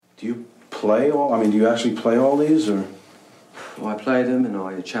Do you play all? I mean, do you actually play all these, or? Well, I play them and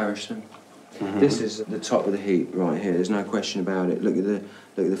I cherish them. Mm-hmm. This is the top of the heap right here. There's no question about it. Look at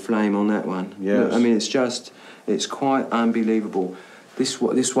the flame on that one. Yes. Look, I mean, it's quite unbelievable.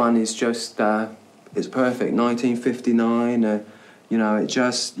 This one is just it's perfect. 1959. You know, it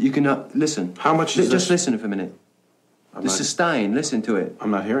just you can listen. How much is just this? listen for a minute. Sustain. Listen to it. I'm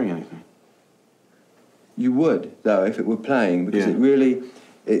not hearing anything. You would though if it were playing because it really.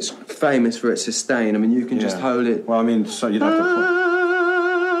 It's famous for its sustain. I mean, you can just hold it. Well, I mean, so you'd have to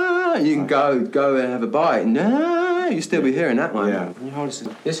play. You can go and have a bite. No, you still be hearing that one. Yeah. You hold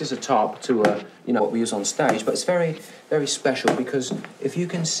this is a top to what we use on stage, but it's very, very special because if you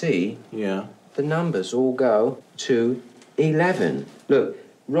can see, the numbers all go to 11. Look,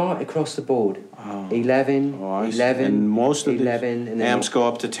 right across the board. 11, 11, and most of 11, the and amps go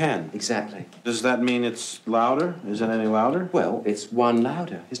up to 10. Exactly. Does that mean it's louder? Is it any louder? Well, it's one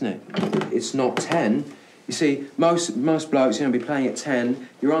louder, isn't it? It's not 10. You see, most blokes, be playing at 10.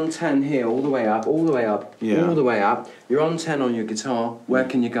 You're on 10 here, all the way up, all the way up, all the way up. You're on 10 on your guitar. Where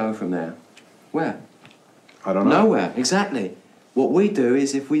can you go from there? Where? I don't know. Nowhere, exactly. What we do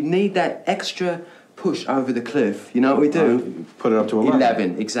is if we need that extra push over the cliff, you know what we do? Put it up to 11.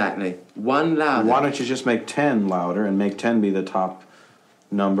 11, exactly. One louder. Why don't you just make 10 louder and make 10 be the top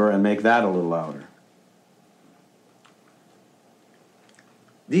number and make that a little louder?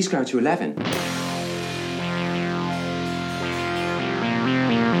 These go to 11.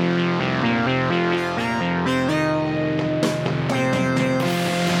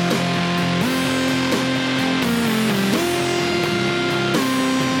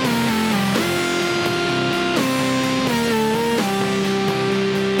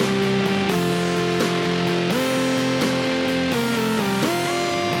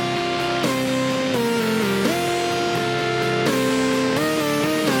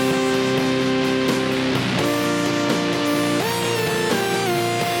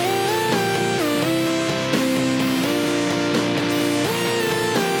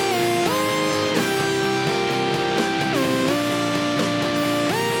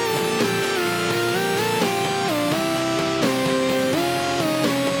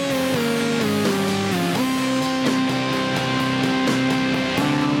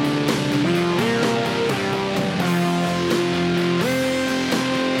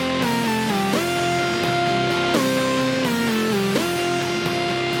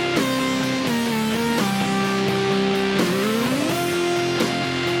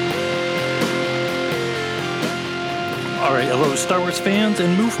 Hello, Star Wars fans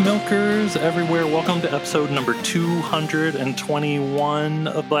and Moof Milkers everywhere. Welcome to episode number 221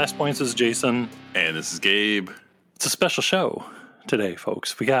 of Blast Points. This is Jason. And this is Gabe. It's a special show today,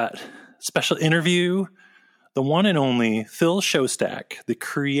 folks. We got a special interview. The one and only Phil Szostak, the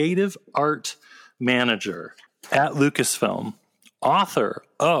creative art manager at Lucasfilm, author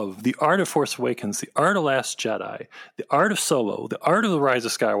of The Art of Force Awakens, The Art of Last Jedi, The Art of Solo, The Art of the Rise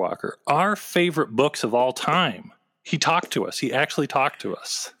of Skywalker, our favorite books of all time. He talked to us. He actually talked to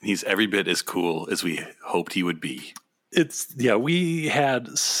us. He's every bit as cool as we hoped he would be. We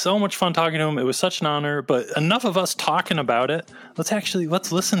had so much fun talking to him. It was such an honor, but enough of us talking about it.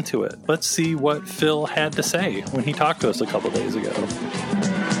 Let's listen to it. Let's see what Phil had to say when he talked to us a couple days ago.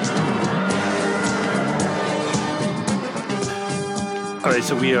 All right,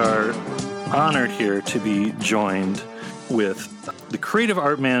 so we are honored here to be joined with the creative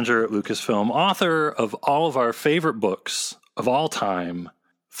art manager at Lucasfilm, author of all of our favorite books of all time,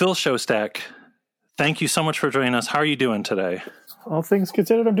 Phil Szostak. Thank you so much for joining us. How are you doing today? All things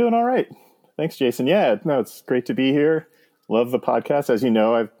considered, I'm doing all right. Thanks, Jason. Yeah, no, it's great to be here. Love the podcast. As you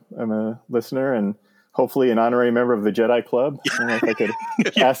know, I'm a listener and hopefully an honorary member of the Jedi Club. I don't know if I could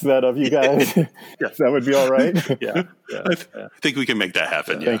ask that of you guys. Yes, that would be all right. Yeah. I think we can make that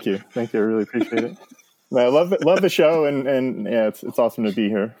happen. Thank you. I really appreciate it. I love the show, and yeah, it's awesome to be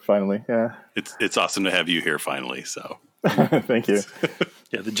here finally. Yeah, it's awesome to have you here finally. So, thank you.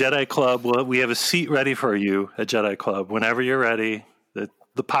 Yeah, the Jedi Club. Well, we have a seat ready for you at Jedi Club whenever you're ready.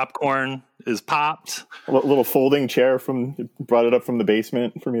 The popcorn is popped. A little folding chair brought it up from the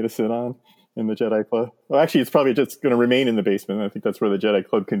basement for me to sit on in the Jedi Club. Well, actually, it's probably just going to remain in the basement. I think that's where the Jedi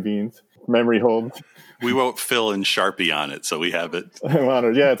Club convenes. Memory holds. We wrote Phil and Sharpie on it, so we have it. I'm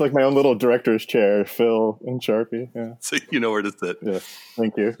honored. Yeah, it's like my own little director's chair, Phil and Sharpie. Yeah. So you know where to sit. Yeah,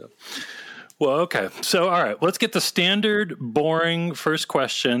 thank you. Well, okay. So, all right, let's get the standard, boring first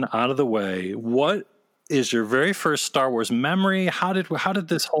question out of the way. What is your very first Star Wars memory? How did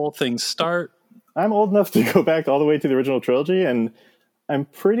this whole thing start? I'm old enough to go back all the way to the original trilogy, and I'm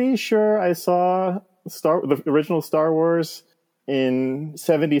pretty sure I saw the original Star Wars in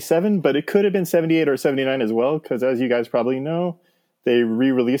 77, but it could have been 78 or 79 as well, because as you guys probably know, they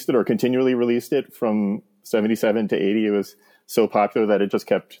re-released it or continually released it from 77 to 80. It was so popular that it just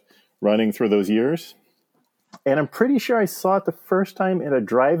kept running through those years. And I'm pretty sure I saw it the first time in a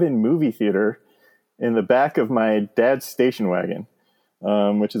drive-in movie theater in the back of my dad's station wagon,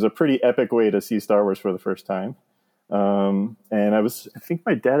 which is a pretty epic way to see Star Wars for the first time. And I think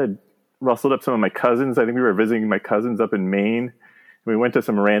my dad had rustled up some of my cousins. I think we were visiting my cousins up in Maine. We went to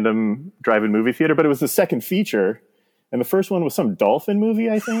some random drive-in movie theater, but it was the second feature. And the first one was some dolphin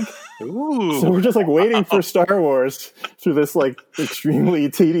movie, I think. Ooh. So we're just like waiting for Star Wars through this like extremely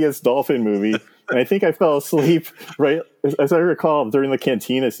tedious dolphin movie. And I think I fell asleep right as I recall during the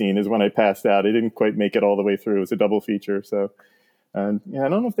cantina scene is when I passed out. I didn't quite make it all the way through. It was a double feature. So I don't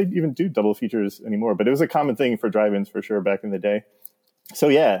know if they even do double features anymore, but it was a common thing for drive-ins for sure back in the day. So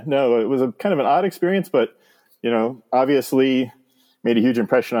it was a kind of an odd experience, but obviously made a huge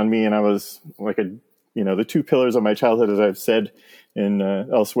impression on me. And I was like the two pillars of my childhood, as I've said in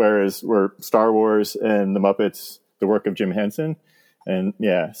elsewhere, were Star Wars and the Muppets, the work of Jim Henson. And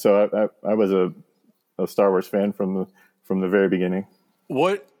so I was a Star Wars fan from the very beginning.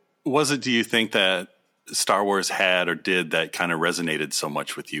 What was it, do you think, that Star Wars had or did that kind of resonated so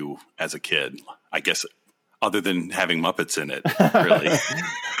much with you as a kid? I guess other than having Muppets in it, really.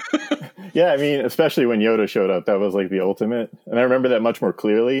 Yeah, I mean, especially when Yoda showed up, that was like the ultimate. And I remember that much more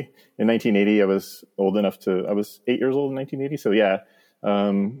clearly. In 1980, I was 8 years old in 1980. So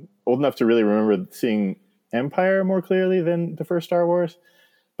old enough to really remember seeing Empire more clearly than the first Star Wars.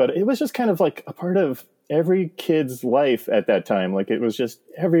 But it was just kind of like a part of every kid's life at that time. Like it was just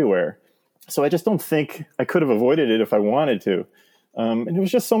everywhere. So I just don't think I could have avoided it if I wanted to. And it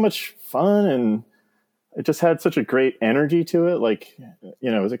was just so much fun, and it just had such a great energy to it. Like,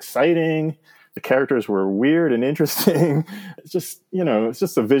 it was exciting. The characters were weird and interesting. It's just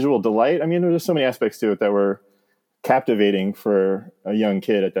a visual delight. I mean, there were just so many aspects to it that were captivating for a young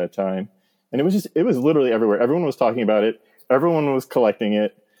kid at that time. And it was literally everywhere. Everyone was talking about it. Everyone was collecting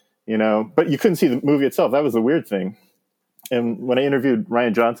it, but you couldn't see the movie itself. That was the weird thing. And when I interviewed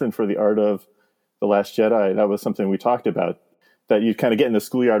Rian Johnson for The Art of The Last Jedi, that was something we talked about, that you'd kind of get in the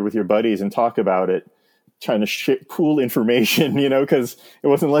schoolyard with your buddies and talk about it, trying to pool information, because it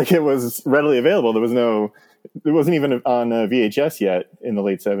wasn't like it was readily available. It wasn't even on VHS yet in the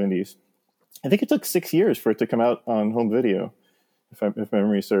late 70s. I think it took 6 years for it to come out on home video, if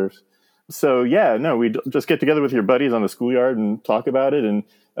memory serves. So we'd just get together with your buddies on the schoolyard and talk about it, and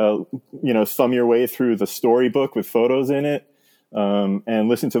thumb your way through the storybook with photos in it, and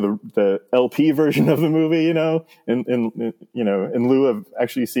listen to the LP version of the movie, in lieu of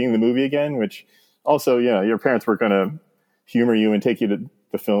actually seeing the movie again, which also, your parents were going to humor you and take you to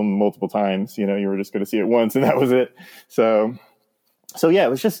the film multiple times. You were just going to see it once and that was it. So it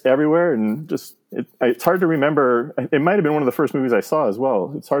was just everywhere, and just it's hard to remember. It might have been one of the first movies I saw as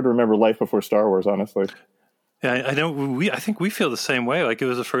well. It's hard to remember life before Star Wars, honestly. Yeah, I know. I think we feel the same way. Like, it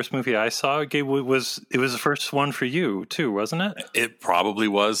was the first movie I saw. It was the first one for you too, wasn't it? It probably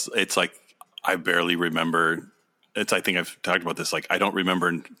was. It's like I barely remember. I think I've talked about this. Like, I don't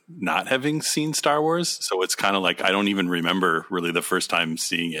remember not having seen Star Wars, so it's kind of like I don't even remember really the first time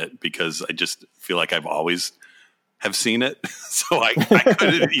seeing it, because I just feel like I've always have seen it. So I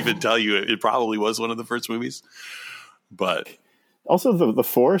couldn't even tell you. It probably was one of the first movies, but. Also, the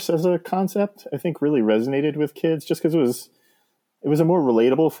Force as a concept, I think, really resonated with kids, just because it was a more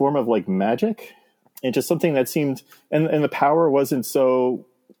relatable form of like magic, and just something that seemed, and the power wasn't so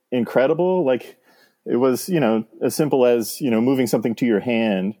incredible. Like, it was, as simple as, moving something to your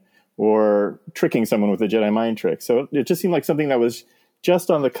hand or tricking someone with a Jedi mind trick. So it just seemed like something that was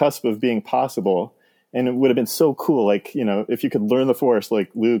just on the cusp of being possible, and it would have been so cool. Like, if you could learn the Force like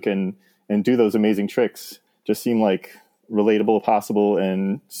Luke and do those amazing tricks, just seemed like relatable, possible,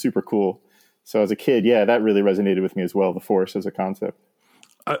 and super cool. So as a kid, that really resonated with me as well, the Force as a concept.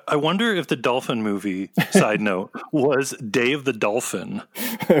 I wonder if the Dolphin movie, side note, was Day of the Dolphin,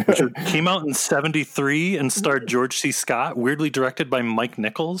 which came out in 1973 and starred George C. Scott, weirdly directed by Mike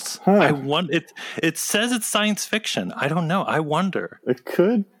Nichols. Huh. It says it's science fiction. I don't know. I wonder. It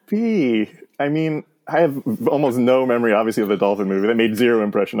could be. I mean, I have almost no memory, obviously, of the Dolphin movie. That made zero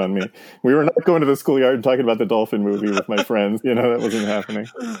impression on me. We were not going to the schoolyard and talking about the Dolphin movie with my friends. That wasn't happening.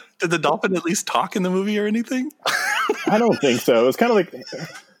 Did the dolphin at least talk in the movie or anything? I don't think so. It's kind of like,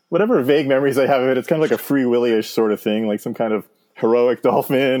 whatever vague memories I have of it, it's kind of like a Free Willy-ish sort of thing, like some kind of heroic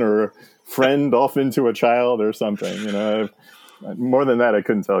dolphin or a friend dolphin to a child or something. More than that, I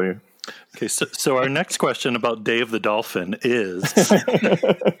couldn't tell you. Okay, so our next question about Dave the Dolphin is...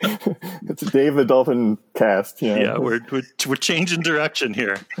 It's a Dave the Dolphin cast. Yeah, we're changing direction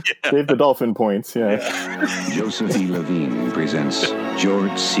here. Yeah. Dave the Dolphin points, yeah. Joseph E. Levine presents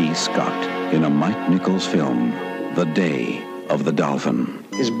George C. Scott in a Mike Nichols film, The Day of the Dolphin.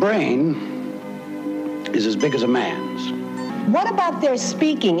 His brain is as big as a man's. What about their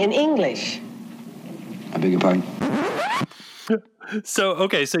speaking in English? I beg your pardon? So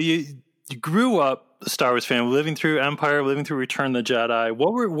you grew up a Star Wars fan, living through Empire, living through Return of the Jedi.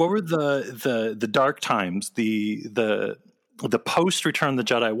 What were the dark times, the post Return of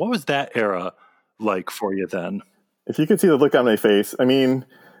the Jedi? What was that era like for you then? If you could see the look on my face, I mean,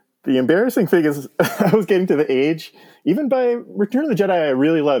 the embarrassing thing is I was getting to the age, even by Return of the Jedi, I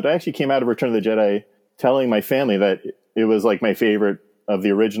really loved. I actually came out of Return of the Jedi telling my family that it was like my favorite of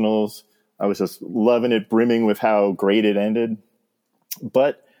the originals. I was just loving it, brimming with how great it ended.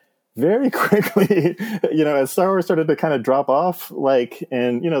 But very quickly, as Star Wars started to kind of drop off,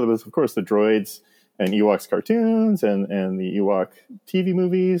 and there was, of course, the droids and Ewoks cartoons and the Ewok TV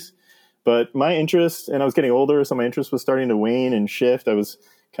movies. But my interest, and I was getting older, so my interest was starting to wane and shift. I was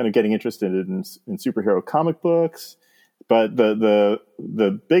kind of getting interested in superhero comic books. But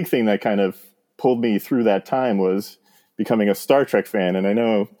the big thing that kind of pulled me through that time was becoming a Star Trek fan. And I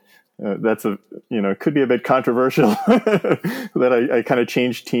know that's could be a bit controversial that I kind of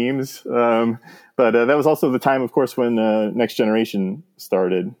changed teams. But that was also the time, of course, when Next Generation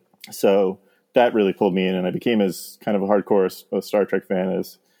started. So that really pulled me in, and I became as kind of a hardcore Star Trek fan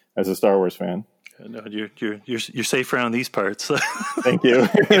as a Star Wars fan. No, you're safe around these parts. Thank you.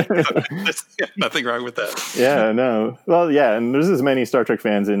 Nothing wrong with that. Yeah, no. Well, yeah, and there's as many Star Trek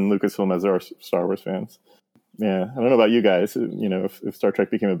fans in Lucasfilm as there are Star Wars fans. Yeah, I don't know about you guys. If Star Trek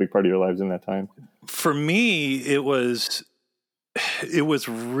became a big part of your lives in that time. For me, it was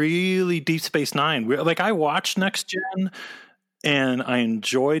really Deep Space Nine. Like, I watched Next Gen, and I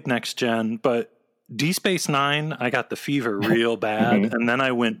enjoyed Next Gen, but Deep Space Nine, I got the fever real bad, and then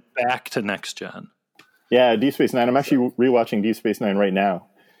I went back to Next Gen. Yeah, Deep Space Nine. I'm actually rewatching Deep Space Nine right now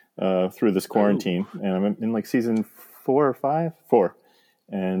through this quarantine, and I'm in like season 4 or 5, 4,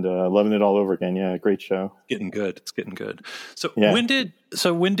 and loving it all over again. Yeah, great show. It's getting good. So yeah. when did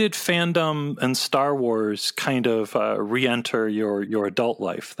fandom and Star Wars kind of re-enter your adult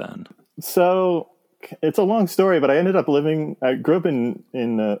life then? So it's a long story, but I grew up in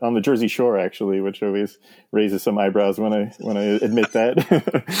on the Jersey Shore, actually, which always raises some eyebrows when I admit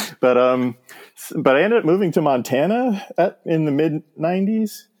that. but I ended up moving to Montana in the mid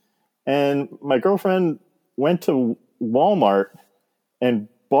 90s, and my girlfriend went to Walmart and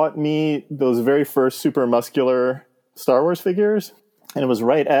bought me those very first super muscular Star Wars figures. And it was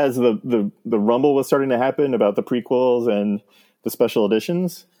right as the rumble was starting to happen about the prequels and the special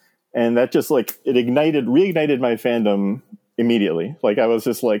editions. And that just reignited my fandom immediately. Like, I was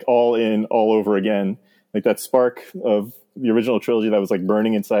just like all in, all over again. Like, that spark of the original trilogy that was like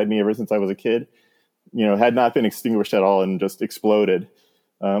burning inside me ever since I was a kid, had not been extinguished at all and just exploded.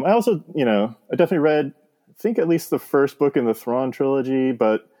 I also, I definitely read, I think, at least the first book in the Thrawn trilogy,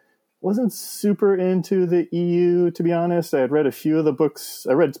 but wasn't super into the EU, to be honest. I had read a few of the books.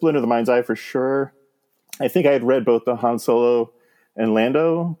 I read Splinter of the Mind's Eye for sure. I think I had read both the Han Solo and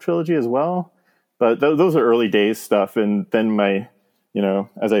Lando trilogy as well, but those are early days stuff. And then my,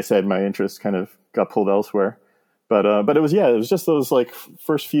 as I said, my interest kind of got pulled elsewhere. But it was just those like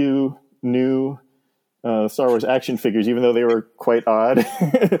first few new Star Wars action figures, even though they were quite odd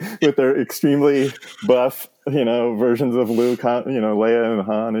with their extremely buff, versions of Luke, Leia and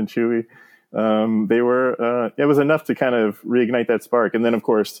Han and Chewie. They were, it was enough to kind of reignite that spark. And then, of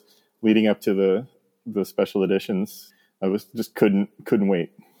course, leading up to the special editions, I was just couldn't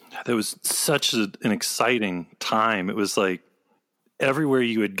wait. There was such an exciting time. It was like everywhere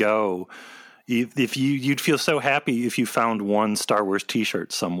you would go, you'd feel so happy if you found one Star Wars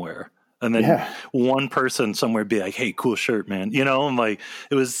T-shirt somewhere, and then one person somewhere would be like, "Hey, cool shirt, man!" And like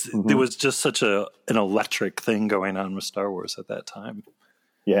it was just such an electric thing going on with Star Wars at that time.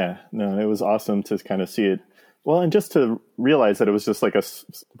 Yeah, no, it was awesome to kind of see it. Well, and just to realize that it was just like a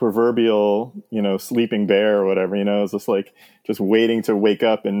proverbial, sleeping bear or whatever, it was just like, just waiting to wake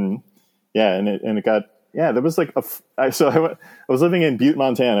up. And it got, there was like I was living in Butte,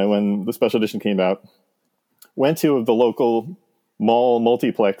 Montana when the special edition came out, went to the local mall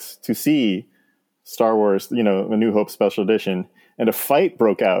multiplex to see Star Wars, A New Hope special edition, and a fight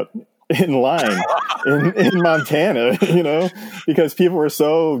broke out in line in Montana, because people were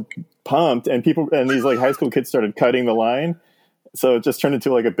so pumped, and these like high school kids started cutting the line, So it just turned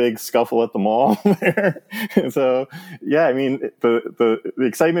into like a big scuffle at the mall there. So yeah, I mean, the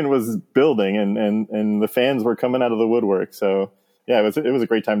excitement was building, and the fans were coming out of the woodwork. So yeah, it was a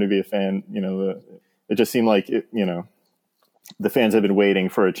great time to be a fan. You know, it just seemed like the fans had been waiting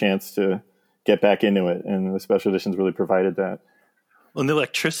for a chance to get back into it, and the special editions really provided that. And the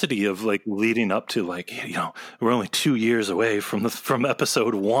electricity of like leading up to, like, you know, we're only 2 years away from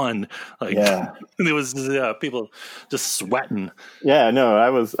episode 1. Like, yeah, it was people just sweating. Yeah, no, I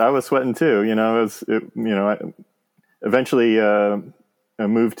was sweating too. You know, I eventually I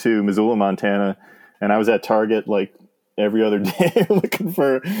moved to Missoula, Montana, and I was at Target like every other day looking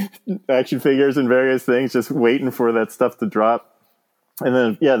for action figures and various things, just waiting for that stuff to drop. And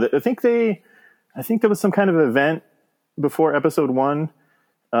then I think there was some kind of event before episode 1,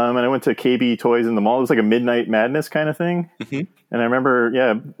 and I went to KB Toys in the mall. It was like a Midnight Madness kind of thing. Mm-hmm. And I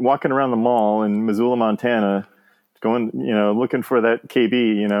remember, walking around the mall in Missoula, Montana, going, looking for that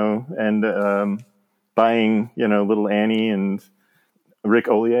KB, and buying, little Annie and Rick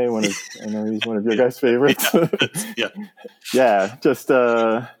Ollier. I know he's one of your guys' favorites. Yeah, just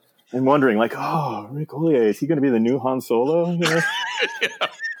and wondering, like, oh, Rick Ollier, is he going to be the new Han Solo?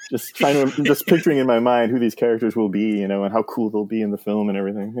 Just picturing in my mind who these characters will be, and how cool they'll be in the film and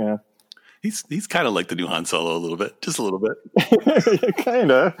everything. Yeah, he's kind of like the new Han Solo a little bit, just a little bit.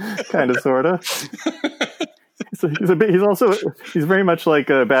 kind of, sort of. He's very much like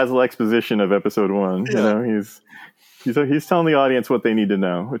Basil Exposition of Episode 1. Yeah. He's telling the audience what they need to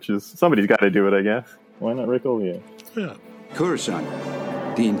know, which is somebody's got to do it, I guess. Why not Rick Ollier? Yeah, Coruscant.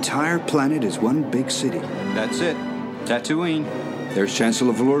 The entire planet is one big city. That's it. Tatooine. There's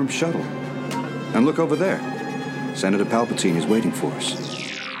Chancellor Valorum's shuttle. And look over there. Senator Palpatine is waiting for us.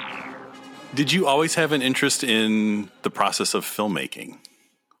 Did you always have an interest in the process of filmmaking?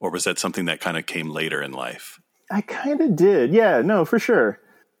 Or was that something that kind of came later in life? I kind of did. Yeah, no, for sure.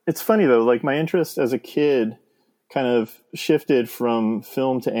 It's funny, though. Like, my interest as a kid kind of shifted from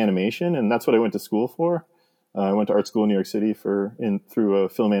film to animation, and that's what I went to school for. I went to art school in New York City through a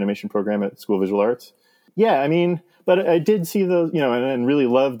film animation program at School of Visual Arts. Yeah, I mean, but I did see those, and really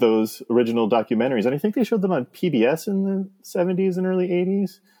loved those original documentaries. And I think they showed them on PBS in the 70s and early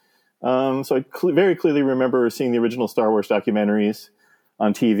 80s. So I very clearly remember seeing the original Star Wars documentaries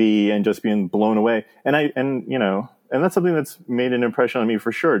on TV and just being blown away. And that's something that's made an impression on me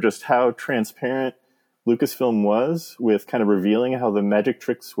for sure, just how transparent Lucasfilm was with kind of revealing how the magic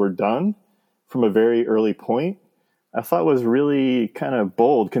tricks were done from a very early point. I thought was really kind of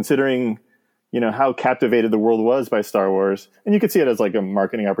bold, considering how captivated the world was by Star Wars. And you could see it as like a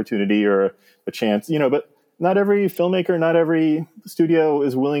marketing opportunity or a chance, but not every filmmaker, not every studio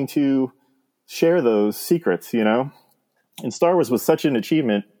is willing to share those secrets, And Star Wars was such an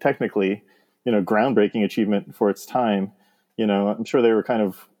achievement, technically, groundbreaking achievement for its time. I'm sure they were kind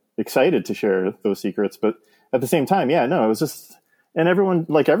of excited to share those secrets, but at the same time, it was just, and everyone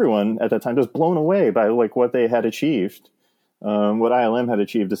at that time, just blown away by like what they had achieved, what ILM had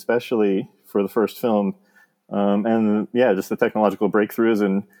achieved, especially for the first film, and just the technological breakthroughs,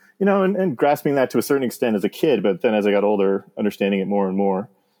 and and grasping that to a certain extent as a kid, but then as I got older, understanding it more and more,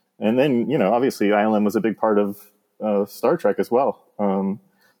 and then obviously ILM was a big part of Star Trek as well.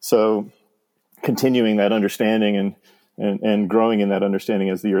 So continuing that understanding and growing in that understanding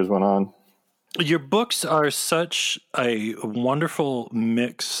as the years went on. Your books are such a wonderful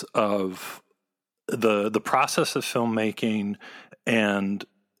mix of the process of filmmaking and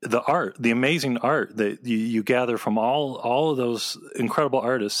the art, the amazing art that you gather from all of those incredible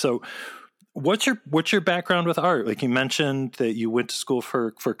artists. So what's your background with art? Like, you mentioned that you went to school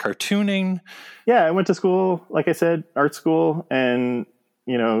for cartooning. Yeah, I went to school, like I said, art school, and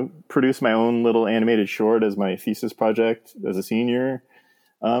produced my own little animated short as my thesis project as a senior.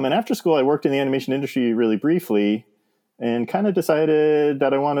 And after school, I worked in the animation industry really briefly and kind of decided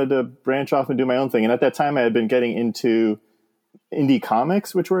that I wanted to branch off and do my own thing. And at that time, I had been getting into indie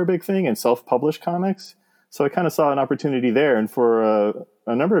comics, which were a big thing, and self-published comics. So I kind of saw an opportunity there. And for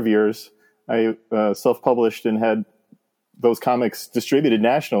a number of years, I self-published and had those comics distributed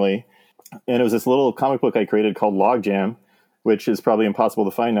nationally. And it was this little comic book I created called Logjam, which is probably impossible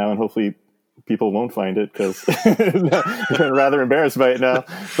to find now, and hopefully people won't find it because they're rather embarrassed by it now.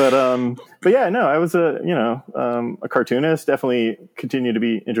 But yeah, no, I was a cartoonist, definitely continued to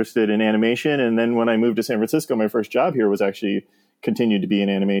be interested in animation. And then when I moved to San Francisco, my first job here was actually continued to be in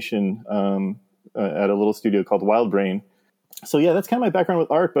animation at a little studio called Wild Brain. So yeah, that's kind of my background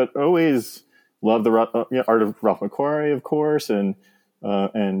with art, but always loved the art of Ralph McQuarrie, of course, and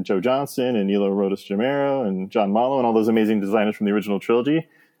Joe Johnston and Nilo Rodas-Jamero and John Malo and all those amazing designers from the original trilogy.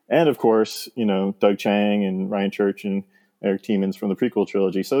 And of course, Doug Chiang and Ryan Church and Eric Tiemens from the prequel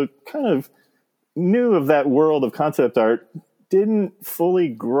trilogy. So kind of knew of that world of concept art, didn't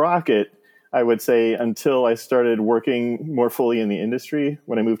fully grok it, I would say, until I started working more fully in the industry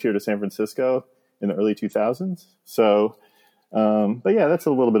when I moved here to San Francisco in the early 2000s. So, but yeah, that's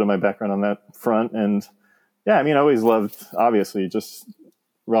a little bit of my background on that front. And yeah, I mean, I always loved, obviously, just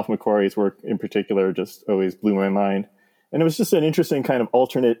Ralph McQuarrie's work in particular just always blew my mind. And it was just an interesting kind of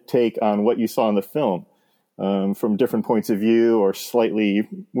alternate take on what you saw in the film, from different points of view or slightly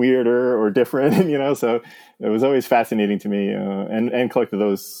weirder or different, you know, so it was always fascinating to me, and collected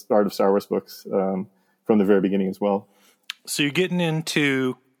those Art of Star Wars books from the very beginning as well. So you're getting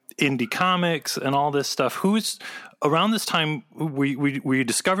into indie comics and all this stuff. Who's around this time? Were you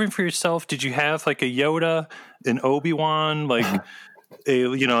discovering for yourself? Did you have like a Yoda, an Obi-Wan, like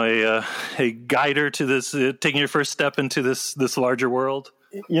a guider to this, taking your first step into this larger world?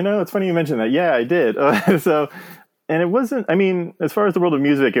 You know, it's funny you mentioned that. Yeah, I did. And it wasn't, I mean, as far as the world of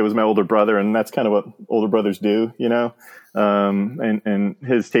music, it was my older brother, and that's kind of what older brothers do, you know, and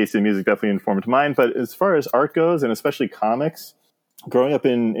his taste in music definitely informed mine. But as far as art goes, and especially comics, growing up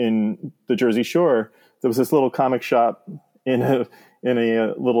in the Jersey Shore, there was this little comic shop in a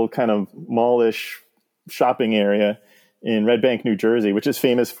little kind of mallish shopping area in Red Bank, New Jersey, which is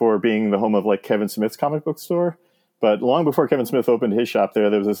famous for being the home of like Kevin Smith's comic book store. But long before Kevin Smith opened his shop there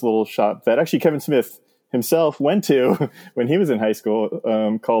was this little shop that actually Kevin Smith himself went to when he was in high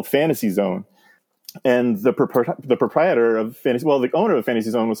school, called Fantasy Zone. And the proprietor of Fantasy, well, the owner of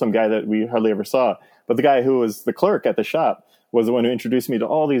Fantasy Zone was some guy that we hardly ever saw. But the guy who was the clerk at the shop was the one who introduced me to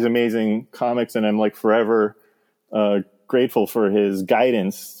all these amazing comics. And I'm like forever grateful for his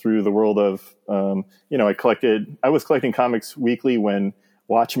guidance through the world of, I was collecting comics weekly when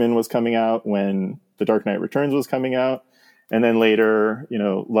Watchmen was coming out, when The Dark Knight Returns was coming out. And then later,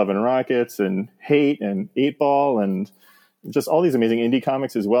 Love and Rockets and Hate and 8 Ball and just all these amazing indie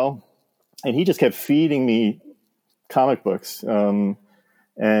comics as well. And he just kept feeding me comic books and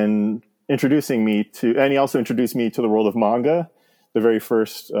introducing me to, and he also introduced me to the world of manga, the very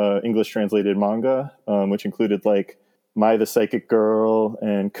first English translated manga, which included like Mai the Psychic Girl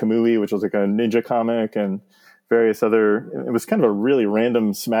and Kamui, which was like a ninja comic, and various other, it was kind of a really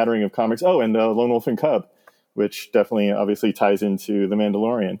random smattering of comics. Oh, and Lone Wolf and Cub, which definitely obviously ties into The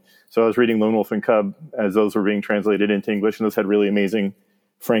Mandalorian. So I was reading Lone Wolf and Cub as those were being translated into English, and those had really amazing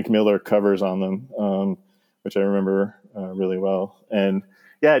Frank Miller covers on them, which I remember really well. And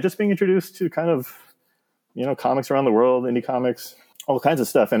yeah, just being introduced to kind of, comics around the world, indie comics, all kinds of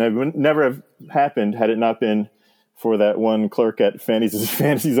stuff. And it would never have happened had it not been for that one clerk at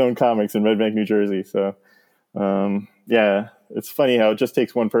Fantasy Zone Comics in Red Bank, New Jersey. So yeah, it's funny how it just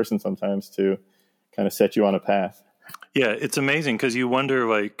takes one person sometimes to kind of set you on a path. Yeah, it's amazing because you wonder,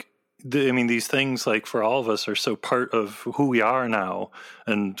 like, these things, like, for all of us are so part of who we are now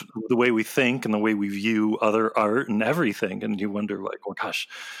and the way we think and the way we view other art and everything. And you wonder, like, oh gosh,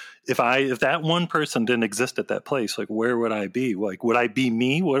 if that one person didn't exist at that place, like, where would I be? Like, would I be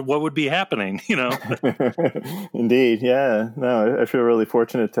me? What would be happening? Indeed. Yeah. No, I feel really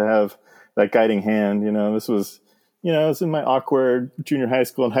fortunate to have that guiding hand. This was, it was in my awkward junior high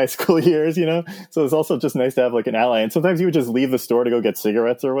school and high school years, so it's also just nice to have like an ally. And sometimes he would just leave the store to go get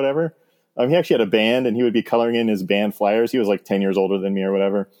cigarettes or whatever. He actually had a band, and he would be coloring in his band flyers. He was like 10 years older than me or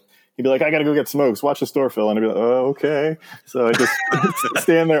whatever. He'd be like, I got to go get smokes. Watch the store, Phil. And I'd be like, oh, okay. So I just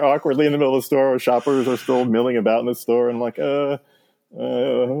stand there awkwardly in the middle of the store where shoppers are still milling about in the store. And I'm like,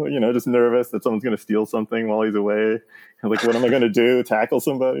 just nervous that someone's going to steal something while he's away. Like, what am I going to do? Tackle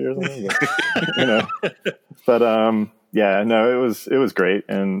somebody or something? But, it was great.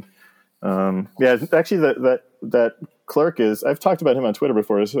 And, actually that clerk I've talked about him on Twitter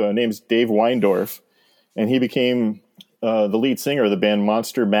before. His name's Dave Weindorf, and he became the lead singer of the band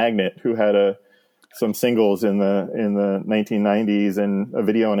Monster Magnet, who had some singles in the 1990s and a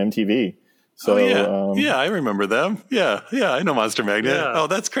video on MTV. So, I remember them. Yeah, I know Monster Magnet. Yeah. Oh,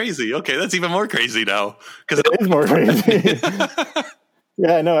 that's crazy. Okay, that's even more crazy now. Because it is more crazy.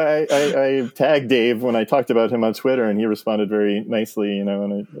 Yeah, no, I tagged Dave when I talked about him on Twitter, and he responded very nicely, and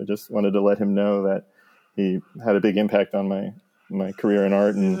I just wanted to let him know that he had a big impact on my career in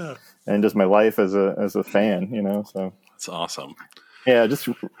art and just my life as a fan, so. That's awesome. Yeah, just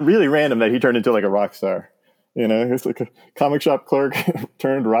really random that he turned into like a rock star. He's like a comic shop clerk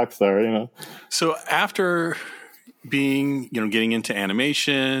turned rock star, So after being, getting into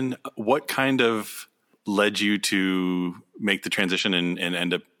animation, what kind of led you to make the transition and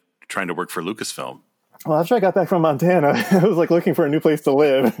end up trying to work for Lucasfilm? Well, after I got back from Montana, I was like looking for a new place to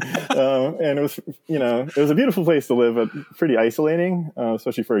live. And it was, it was a beautiful place to live, but pretty isolating,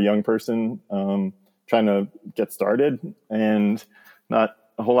 especially for a young person, trying to get started and not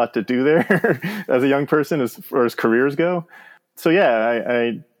a whole lot to do there as a young person as far as careers go. So yeah,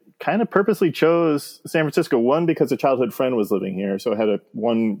 I kind of purposely chose San Francisco, one, because a childhood friend was living here, so I had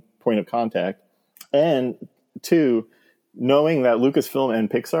one point of contact, and two, knowing that Lucasfilm and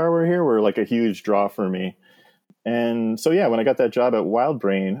Pixar were here were like a huge draw for me. And so yeah, when I got that job at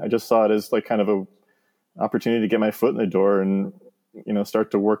WildBrain, I just saw it as like kind of a opportunity to get my foot in the door and, you know,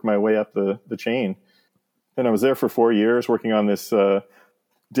 start to work my way up the chain. And I was there for 4 years working on this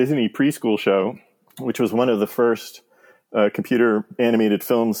Disney preschool show, which was one of the first computer animated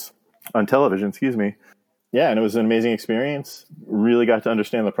films on television, Yeah, and it was an amazing experience. Really got to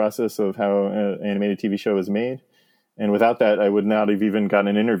understand the process of how an animated TV show is made. And without that, I would not have even gotten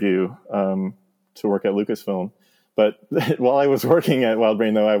an interview to work at Lucasfilm. But while I was working at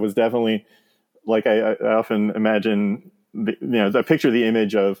WildBrain, though, I was definitely, like I often imagine, I picture the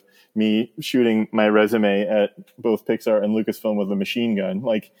image of me shooting my resume at both Pixar and Lucasfilm with a machine gun.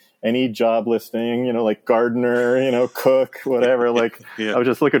 Like any job listing, like gardener, cook, whatever. Like I was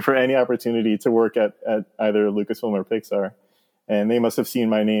just looking for any opportunity to work at either Lucasfilm or Pixar. And they must have seen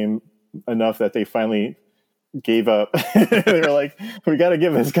my name enough that they finally gave up. They were like, we got to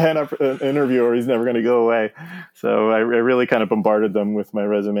give this guy an interview or he's never going to go away. So I really kind of bombarded them with my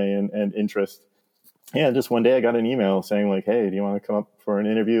resume and interest. Yeah, just one day I got an email saying like, hey, do you want to come up for an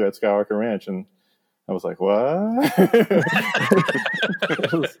interview at Skywalker Ranch? And I was like, what?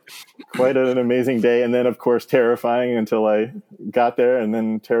 It was quite an amazing day. And then, of course, terrifying until I got there, and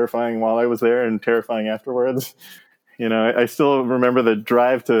then terrifying while I was there and terrifying afterwards. I still remember the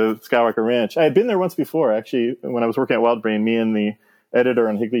drive to Skywalker Ranch. I had been there once before, actually, when I was working at WildBrain. Me and the editor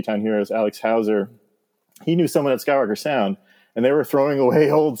on Higglytown Heroes, Alex Hauser, he knew someone at Skywalker Sound, and they were throwing away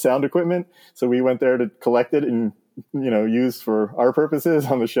old sound equipment. So we went there to collect it and, use for our purposes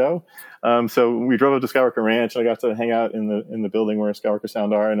on the show. So we drove up to Skywalker Ranch, and I got to hang out in the building where Skywalker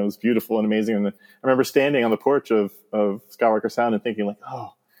Sound are, and it was beautiful and amazing. And I remember standing on the porch of Skywalker Sound and thinking like,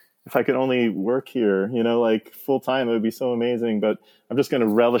 oh, if I could only work here, like full time, it would be so amazing. But I'm just going to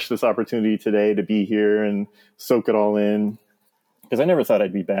relish this opportunity today to be here and soak it all in, because I never thought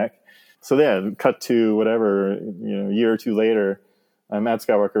I'd be back. So yeah, cut to whatever, a year or two later, I'm at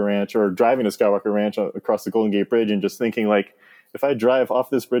Skywalker Ranch, or driving to Skywalker Ranch across the Golden Gate Bridge, and just thinking like, if I drive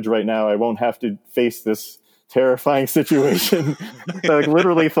off this bridge right now, I won't have to face this terrifying situation. So I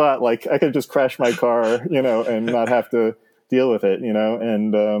literally thought like I could just crash my car, and not have to deal with it,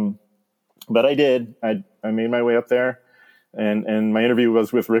 and but I did. I made my way up there, and my interview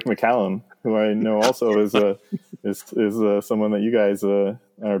was with Rick McCallum, who I know also is someone that you guys are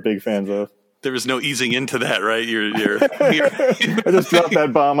big fans of. There was no easing into that, right? You're I just dropped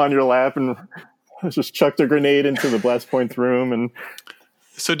that bomb on your lap and just chucked a grenade into the blast point room. And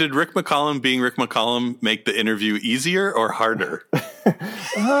so, did Rick McCallum, being Rick McCallum, make the interview easier or harder?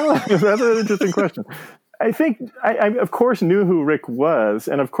 That's an interesting question. I think I of course knew who Rick was,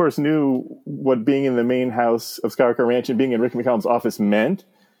 and of course knew what being in the main house of Skywalker Ranch and being in Rick McCallum's office meant.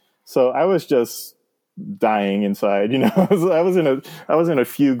 So I was just dying inside, I was in a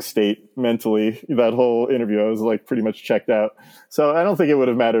fugue state mentally that whole interview. I was like pretty much checked out. So I don't think it would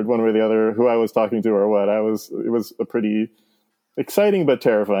have mattered one way or the other who I was talking to or what. It was a pretty exciting but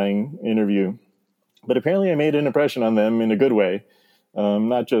terrifying interview. But apparently I made an impression on them in a good way.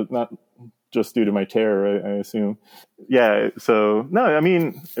 Not just due to my terror, I assume. Yeah, so, no, I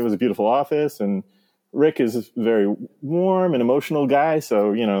mean, it was a beautiful office, and Rick is a very warm and emotional guy,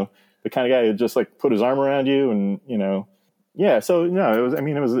 so, the kind of guy who just, like, put his arm around you, and, yeah, so, no,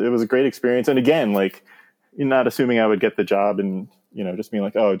 it was a great experience, and again, like, not assuming I would get the job, and, just being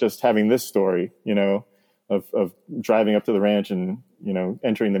like, oh, just having this story, of driving up to the ranch and,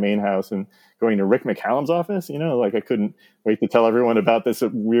 entering the main house and going to Rick McCallum's office, like I couldn't wait to tell everyone about this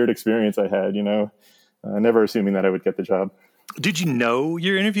weird experience I had, never assuming that I would get the job. Did you know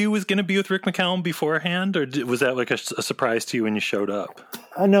your interview was going to be with Rick McCallum beforehand, or was that like a surprise to you when you showed up?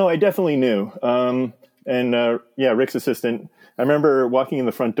 No, I definitely knew. Rick's assistant, I remember walking in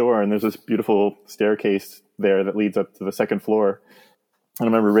the front door, and there's this beautiful staircase there that leads up to the second floor. And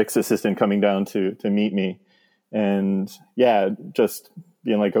I remember Rick's assistant coming down to meet me, and just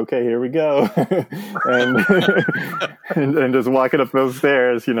being like, okay, here we go. and, and just walking up those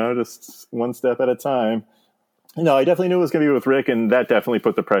stairs, just one step at a time. I definitely knew it was going to be with Rick, and that definitely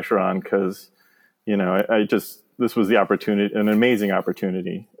put the pressure on because, this was the opportunity, an amazing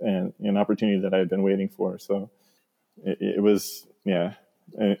opportunity, and an opportunity that I had been waiting for. So it was,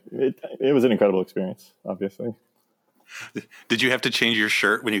 it was an incredible experience, obviously. Did you have to change your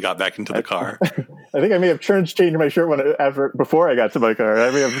shirt when you got back into the car? I think I may have changed my shirt before I got to my car.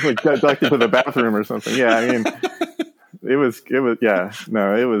 I may have like ducked into the bathroom or something. Yeah, I mean, it was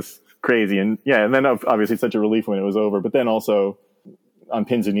crazy, and then obviously such a relief when it was over. But then also on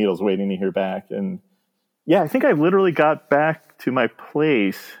pins and needles, waiting to hear back. And I think I literally got back to my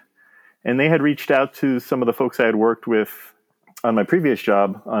place, and they had reached out to some of the folks I had worked with on my previous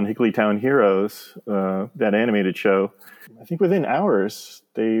job on Hickeytown Heroes, that animated show. I think within hours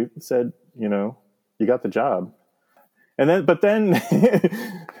they said, you got the job. And then,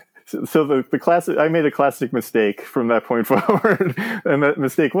 so the classic, I made a classic mistake from that point forward. And that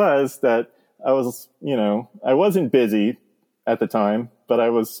mistake was that I was, I wasn't busy at the time, but I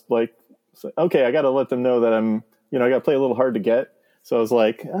was like, okay, I got to let them know that I'm, I got to play a little hard to get. So I was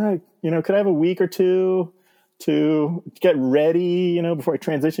like, could I have a week or two to get ready, before I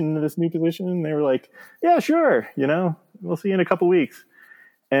transition into this new position? And they were like, yeah, sure. We'll see you in a couple weeks.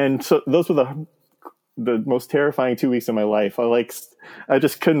 And so those were the most terrifying 2 weeks of my life. I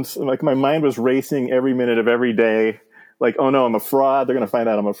just couldn't, my mind was racing every minute of every day. Like, oh no, I'm a fraud. They're going to find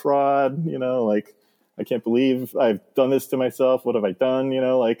out I'm a fraud. I can't believe I've done this to myself. What have I done?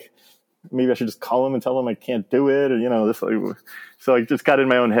 Maybe I should just call them and tell them I can't do it, or so I just got in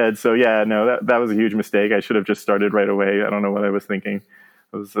my own head. So that was a huge mistake. I should have just started right away. I don't know what I was thinking.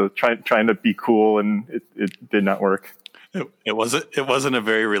 I was trying to be cool, and it did not work. It wasn't a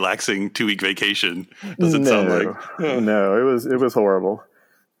very relaxing 2-week vacation. Doesn't sound like. No, it was horrible,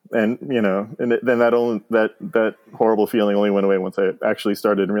 and and then that horrible feeling only went away once I actually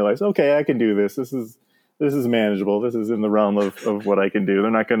started and realized, okay, I can do this. This is manageable. This is in the realm of what I can do.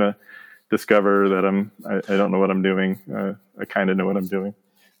 They're not going to discover that I don't know what I'm doing. I kind of know what I'm doing.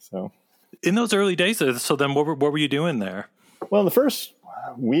 So in those early days, so then what were you doing there? Well, in the first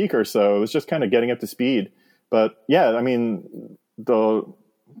week or so, it was just kind of getting up to speed. But I mean,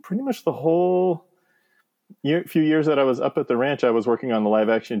 pretty much the whole few years that I was up at the ranch, I was working on the live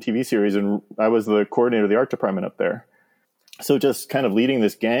action TV series, and I was the coordinator of the art department up there. So just kind of leading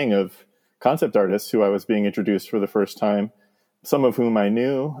this gang of concept artists who I was being introduced for the first time, some of whom I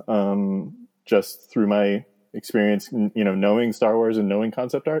knew just through my experience, knowing Star Wars and knowing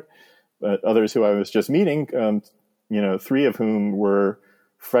concept art, but others who I was just meeting, 3 of whom were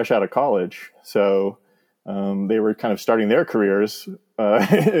fresh out of college. So they were kind of starting their careers,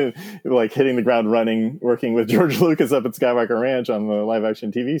 like hitting the ground running, working with George Lucas up at Skywalker Ranch on the live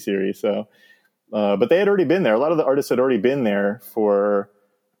action TV series. So, but they had already been there. A lot of the artists had already been there for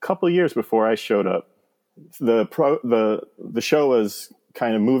a couple of years before I showed up. The show was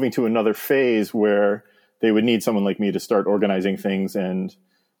kind of moving to another phase where they would need someone like me to start organizing things and,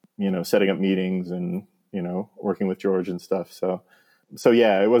 setting up meetings and, working with George and stuff. So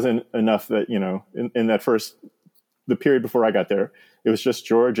it wasn't enough that, in that the period before I got there, it was just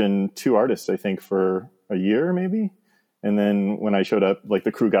George and 2 artists, I think, for a year maybe. And then when I showed up, like,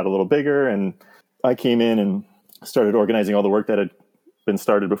 the crew got a little bigger, and I came in and started organizing all the work that had been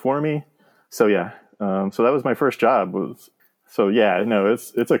started before me. So so that was my first job. It's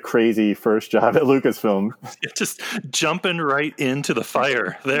a crazy first job at Lucasfilm. Just jumping right into the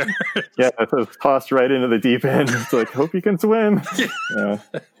fire there. I was tossed right into the deep end. It's like, hope you can swim. Yeah.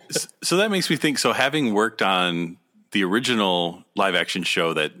 So that makes me think. So having worked on the original live action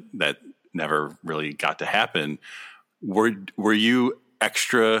show that never really got to happen, were you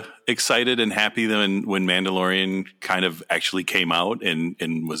extra excited and happy when Mandalorian kind of actually came out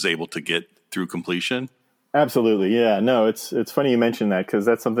and was able to get through completion? Absolutely. Yeah, no, it's funny you mentioned that, because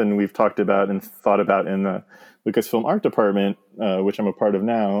that's something we've talked about and thought about in the Lucasfilm art department, which I'm a part of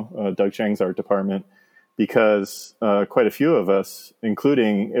now, Doug Chang's art department, because quite a few of us,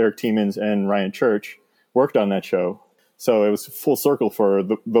 including Eric Tiemens and Ryan Church, worked on that show. So it was full circle for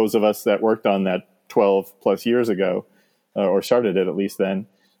those of us that worked on that 12 plus years ago, or started it at least then,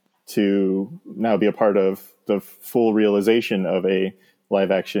 to now be a part of the full realization of a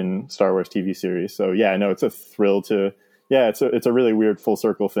live action Star Wars TV series. So it's a thrill to, it's a really weird full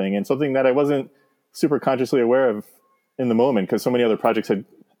circle thing, and something that I wasn't super consciously aware of in the moment, because so many other projects had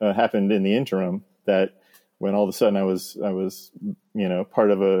happened in the interim, that when all of a sudden I was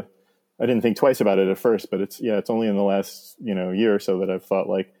part of I didn't think twice about it at first, but it's only in the last, year or so that I've thought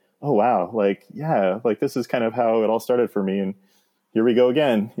like, oh wow, this is kind of how it all started for me, and here we go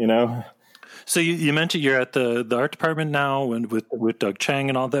again, So you mentioned you're at the art department now, and with Doug Chang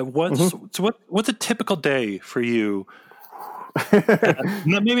and all that. What's a typical day for you?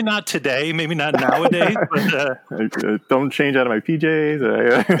 Maybe not today, maybe not nowadays, but don't change out of my PJs.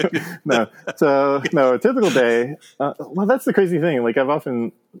 No, a typical day. Well, that's the crazy thing. Like, I've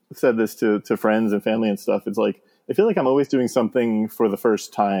often said this to friends and family and stuff. It's like, I feel like I'm always doing something for the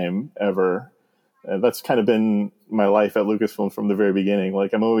first time ever. That's kind of been my life at Lucasfilm from the very beginning.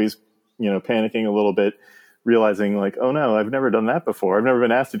 Like I'm always, panicking a little bit, realizing like, oh no, I've never done that before. I've never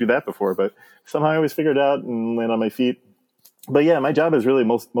been asked to do that before, but somehow I always figure it out and land on my feet. But yeah, my job is really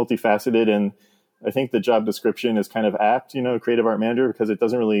multifaceted, and I think the job description is kind of apt, creative art manager, because it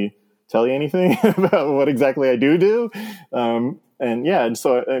doesn't really tell you anything about what exactly I do. And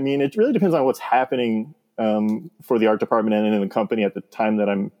so, I mean, it really depends on what's happening for the art department and in the company at the time that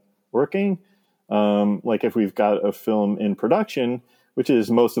I'm working. Like if we've got a film in production, which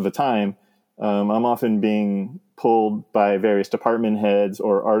is most of the time, I'm often being pulled by various department heads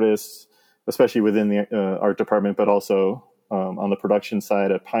or artists, especially within the art department, but also on the production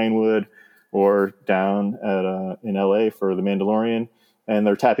side at Pinewood or down at in LA for The Mandalorian. And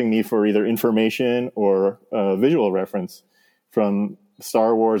they're tapping me for either information or visual reference from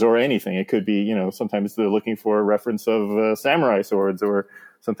Star Wars or anything. It could be, sometimes they're looking for a reference of samurai swords, or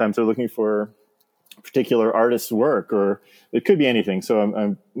sometimes they're looking for particular artist's work, or it could be anything. So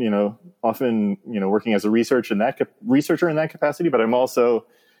I'm often, working as a researcher in that capacity, but I'm also,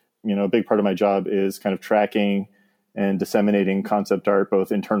 a big part of my job is kind of tracking and disseminating concept art,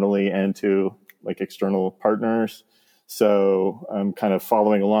 both internally and to like external partners. So I'm kind of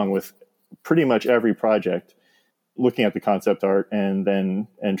following along with pretty much every project, looking at the concept art and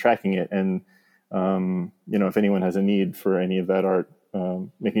tracking it. And, if anyone has a need for any of that art,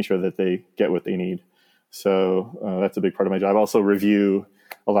 making sure that they get what they need. So that's a big part of my job. I also review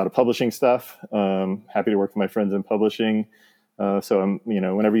a lot of publishing stuff. Happy to work with my friends in publishing. So I'm,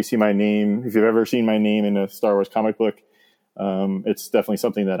 whenever you see my name, if you've ever seen my name in a Star Wars comic book, it's definitely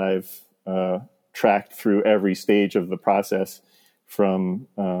something that I've tracked through every stage of the process, from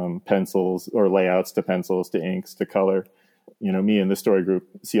pencils or layouts to pencils to inks to color. Me and the story group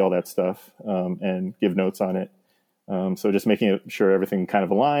see all that stuff and give notes on it. So just making sure everything kind of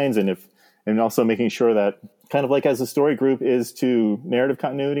aligns, and also making sure that, kind of like as a story group is to narrative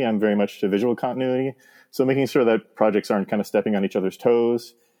continuity, I'm very much to visual continuity. So making sure that projects aren't kind of stepping on each other's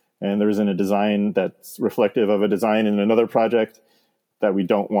toes, and there isn't a design that's reflective of a design in another project, that we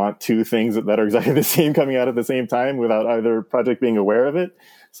don't want two things that are exactly the same coming out at the same time without either project being aware of it.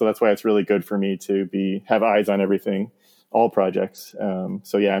 So that's why it's really good for me to have eyes on everything, all projects.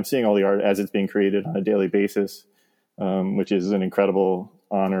 So yeah, I'm seeing all the art as it's being created on a daily basis, which is an incredible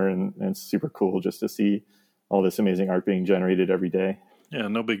honor and super cool just to see all this amazing art being generated every day. Yeah,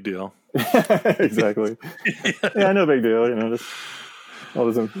 no big deal. Exactly. Yeah, no big deal. Just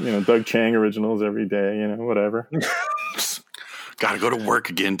all those, Doug Chang originals every day, whatever. Got to go to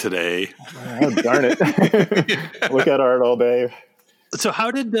work again today. Oh, darn it. Look at art all day. So how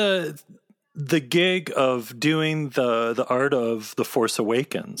did the gig of doing the art of The Force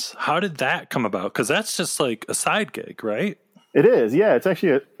Awakens, how did that come about? Because that's just like a side gig, right? It is, yeah. It's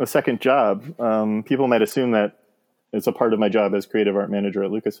actually a second job. People might assume that it's a part of my job as creative art manager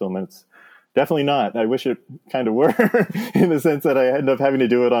at Lucasfilm, and it's definitely not. I wish it kind of were, in the sense that I end up having to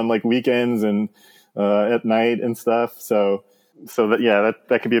do it on like weekends and at night and stuff. So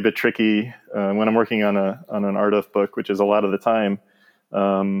that can be a bit tricky when I'm working on an art of book, which is a lot of the time.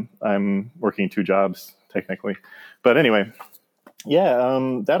 I'm working two jobs technically, but anyway,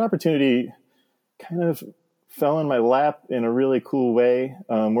 that opportunity kind of fell in my lap in a really cool way.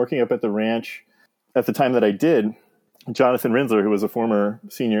 Working up at the ranch at the time that I did, Jonathan Rinsler, who was a former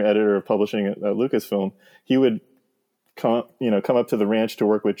senior editor of publishing at Lucasfilm, he would come up to the ranch to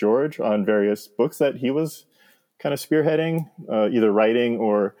work with George on various books that he was kind of spearheading, either writing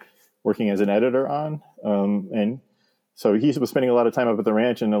or working as an editor on. And so he was spending a lot of time up at the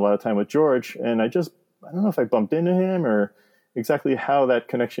ranch and a lot of time with George. And I don't know if I bumped into him or exactly how that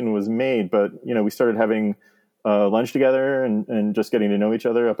connection was made, but, we started having lunch together and just getting to know each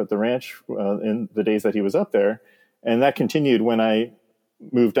other up at the ranch in the days that he was up there. And that continued when I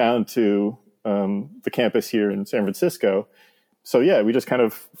moved down to the campus here in San Francisco. So yeah, we just kind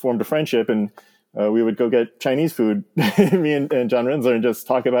of formed a friendship, and we would go get Chinese food, me and John Rinsler, and just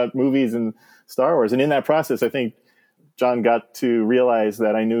talk about movies and Star Wars. And in that process, I think John got to realize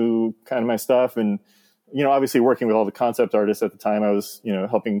that I knew kind of my stuff. And, obviously working with all the concept artists at the time, I was,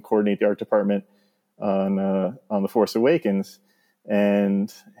 helping coordinate the art department on The Force Awakens,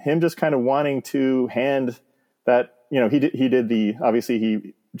 and him just kind of wanting to hand that, Jonathan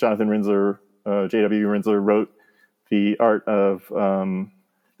Rinsler, J.W. Rinsler wrote the art of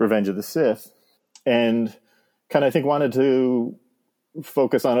Revenge of the Sith, and kind of, I think, wanted to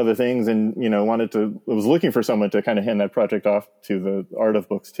focus on other things, and, was looking for someone to kind of hand that project off to the art of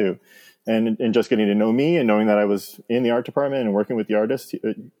books too. And just getting to know me and knowing that I was in the art department and working with the artists,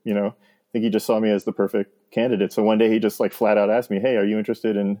 think he just saw me as the perfect candidate. So one day he just like flat out asked me, "Hey, are you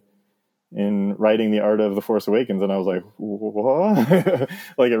interested in writing the art of The Force Awakens?" And I was like, what?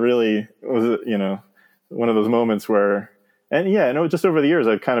 Like, it really was, one of those moments where, and just over the years,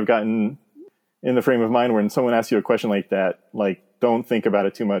 I've kind of gotten in the frame of mind when someone asks you a question like that, like, don't think about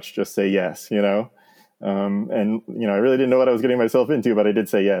it too much, just say yes, I really didn't know what I was getting myself into, but I did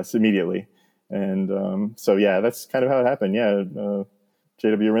say yes immediately. And so, that's kind of how it happened.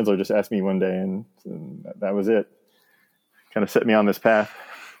 J.W. Rinsler just asked me one day, and that was it. Kind of set me on this path.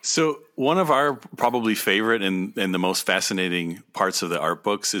 So one of our probably favorite and the most fascinating parts of the art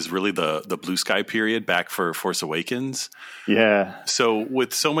books is really the Blue Sky period back for Force Awakens. Yeah. So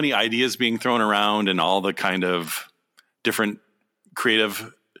with so many ideas being thrown around and all the kind of different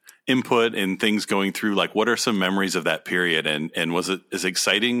creative input and things going through, like, what are some memories of that period? And was it as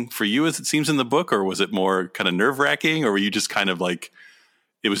exciting for you as it seems in the book, or was it more kind of nerve-wracking, or were you just kind of like,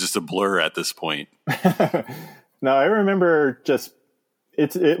 it was just a blur at this point? No, I remember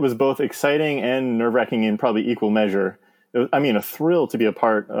it was both exciting and nerve-wracking in probably equal measure. A thrill to be a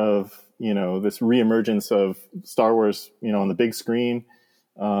part of, this reemergence of Star Wars, on the big screen,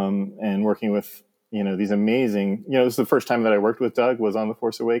 and working with, these amazing, this is the first time that I worked with Doug was on The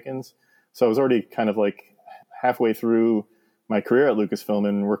Force Awakens. So I was already kind of like halfway through my career at Lucasfilm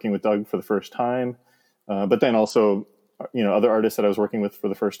and working with Doug for the first time. But then also, other artists that I was working with for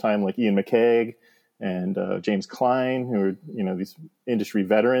the first time, like Ian McCaig and James Klein, who are, these industry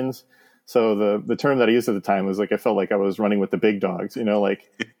veterans. So the term that I used at the time was like, I felt like I was running with the big dogs,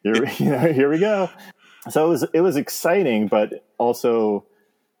 like, here we go. So it was exciting, but also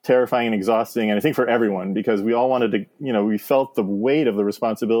terrifying and exhausting. And I think for everyone, because we all wanted to, we felt the weight of the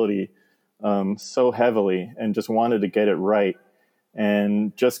responsibility so heavily and just wanted to get it right.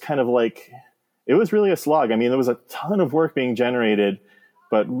 And just kind of like, it was really a slog. There was a ton of work being generated,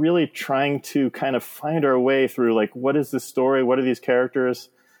 but really trying to kind of find our way through, like, what is this story? What are these characters?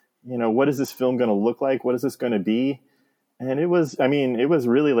 What is this film going to look like? What is this going to be? And it was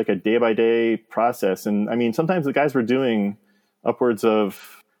really like a day by day process. And sometimes the guys were doing upwards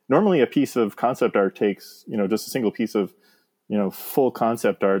of, normally a piece of concept art takes, just a single piece of, full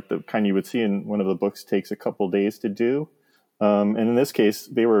concept art, the kind you would see in one of the books, takes a couple days to do. And in this case,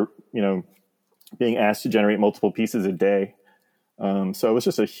 they were, being asked to generate multiple pieces a day. So it was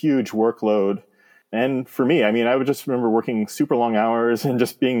just a huge workload. And for me, I would just remember working super long hours and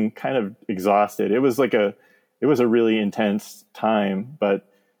just being kind of exhausted. It was a really intense time, but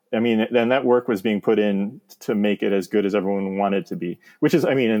then that work was being put in to make it as good as everyone wanted to be, which is,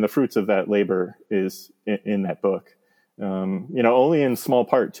 and the fruits of that labor is in that book. Only in small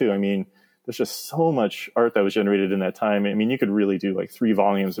part too. There's just so much art that was generated in that time. You could really do like 3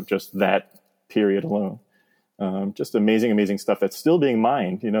 volumes of just that period alone. Just amazing stuff that's still being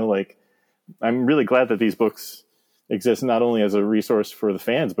mined, I'm really glad that these books exist, not only as a resource for the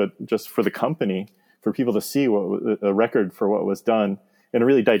fans, but just for the company, for people to see a record for what was done in a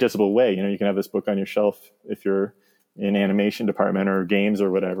really digestible way. You can have this book on your shelf if you're in animation department or games or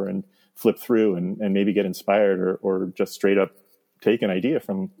whatever, and flip through and maybe get inspired or just straight up take an idea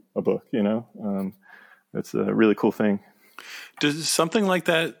from a book, It's a really cool thing. Does something like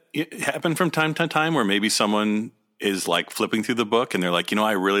that happen from time to time, where maybe someone is like flipping through the book and they're like,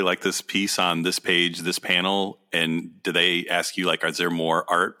 I really like this piece on this page, this panel. And do they ask you, like, is there more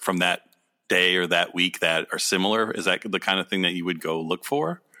art from that day or that week that are similar? Is that the kind of thing that you would go look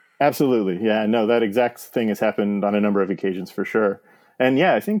for? Absolutely. Yeah, no, that exact thing has happened on a number of occasions for sure. And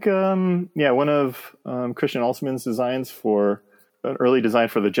I think, one of Christian Alsman's designs for an early design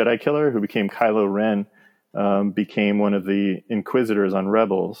for the Jedi Killer, who became Kylo Ren, became one of the Inquisitors on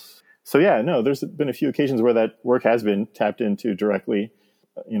Rebels. So there's been a few occasions where that work has been tapped into directly.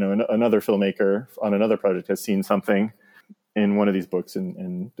 Another filmmaker on another project has seen something in one of these books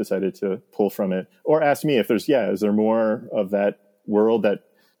and decided to pull from it, or asked me if is there more of that world that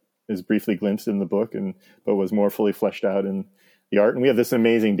is briefly glimpsed in the book but was more fully fleshed out in the art. And we have this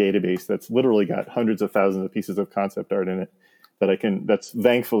amazing database that's literally got hundreds of thousands of pieces of concept art in it that's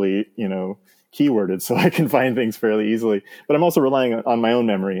thankfully, keyworded, so I can find things fairly easily. But I'm also relying on my own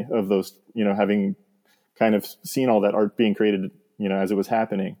memory of those, having kind of seen all that art being created, as it was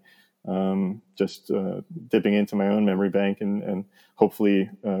happening. Just dipping into my own memory bank and hopefully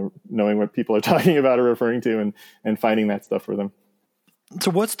knowing what people are talking about or referring to and finding that stuff for them. So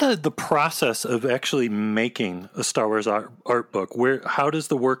what's the process of actually making a Star Wars art book? How does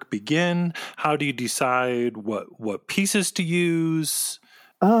the work begin? How do you decide what pieces to use?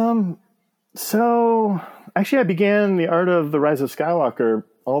 So actually I began the art of The Rise of Skywalker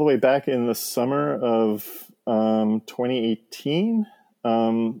all the way back in the summer of 2018.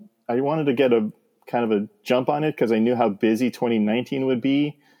 I wanted to get a kind of a jump on it because I knew how busy 2019 would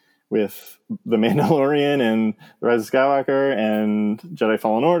be with The Mandalorian and The Rise of Skywalker and Jedi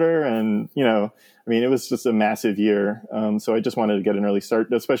Fallen Order. And, it was just a massive year. So I just wanted to get an early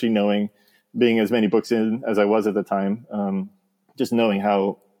start, especially being as many books in as I was at the time, just knowing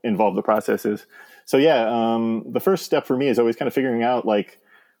how involved the process is. So the first step for me is always kind of figuring out, like,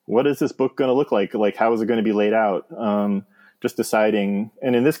 what is this book going to look like? Like, how is it going to be laid out? Just deciding.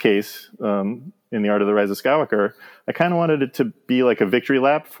 And in this case, in The Art of the Rise of Skywalker, I kind of wanted it to be like a victory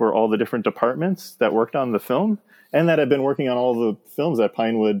lap for all the different departments that worked on the film and that had been working on all the films at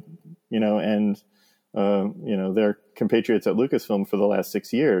Pinewood, and their compatriots at Lucasfilm for the last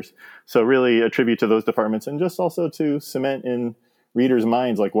 6 years. So really a tribute to those departments and just also to cement in readers'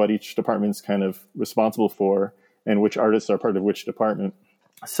 minds, like what each department's kind of responsible for and which artists are part of which department.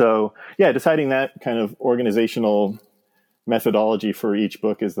 So deciding that kind of organizational methodology for each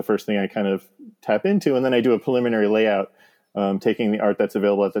book is the first thing I kind of tap into. And then I do a preliminary layout, taking the art that's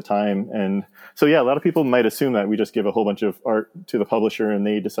available at the time. And so, a lot of people might assume that we just give a whole bunch of art to the publisher and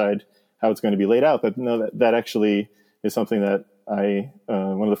they decide how it's going to be laid out. But no, that actually is something that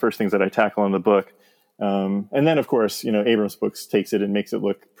one of the first things that I tackle in the book. And then, of course, Abrams Books takes it and makes it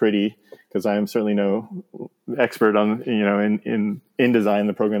look pretty, because I am certainly no expert on, in InDesign,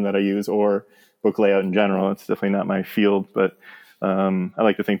 the program that I use, or book layout in general. It's definitely not my field, but I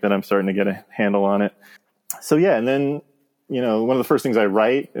like to think that I'm starting to get a handle on it. So, and then, one of the first things I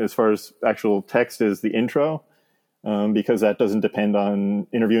write as far as actual text is the intro, because that doesn't depend on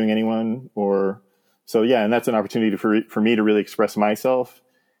interviewing anyone and that's an opportunity for me to really express myself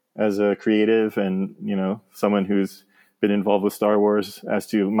as a creative and, someone who's been involved with Star Wars as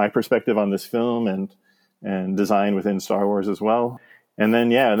to my perspective on this film and design within Star Wars as well. And then,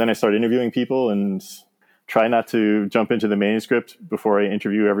 then I start interviewing people and try not to jump into the manuscript before I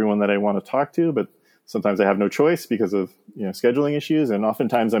interview everyone that I want to talk to. But sometimes I have no choice because of, scheduling issues. And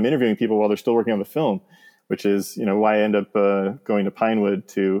oftentimes I'm interviewing people while they're still working on the film, which is, why I end up going to Pinewood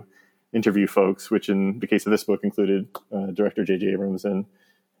to interview folks, which in the case of this book included director J.J. Abrams and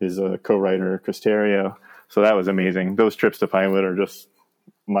his co-writer Chris Terrio. So that was amazing. Those trips to Pinewood are just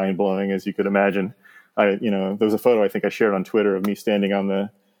mind-blowing, as you could imagine. There was a photo I think I shared on Twitter of me standing on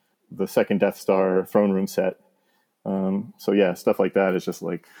the second Death Star throne room set. Stuff like that is just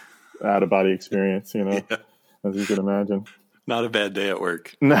like out of body experience, as you could imagine. Not a bad day at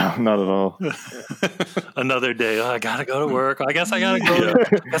work. No, not at all. Another day. I gotta go to work. I guess I gotta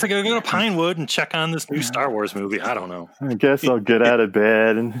go to Pinewood and check on this new Star Wars movie. I don't know. I guess I'll get out of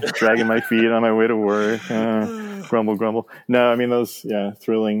bed and dragging my feet on my way to work. Grumble. No, those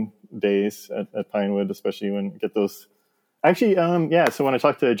thrilling days at Pinewood, especially when you get those. Actually, so when I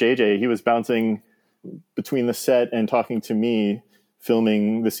talked to JJ, he was bouncing between the set and talking to me,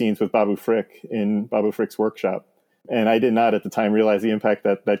 filming the scenes with Babu Frick in Babu Frick's workshop. And I did not at the time realize the impact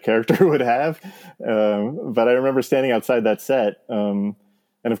that character would have. But I remember standing outside that set. And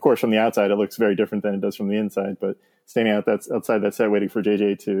of course, from the outside, it looks very different than it does from the inside. But standing outside that set, waiting for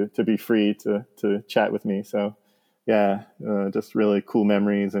JJ to be free to chat with me. So, just really cool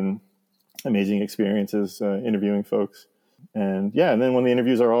memories and amazing experiences interviewing folks. And then when the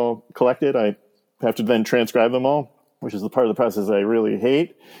interviews are all collected, I have to then transcribe them all, which is the part of the process I really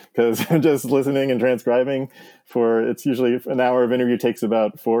hate, because just listening and transcribing it's usually an hour of interview takes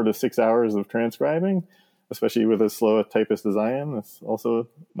about 4 to 6 hours of transcribing, especially with as slow a typist as I am. That's also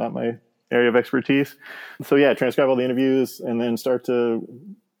not my area of expertise. So transcribe all the interviews and then start to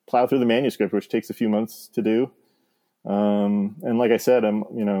plow through the manuscript, which takes a few months to do. And like I said, I'm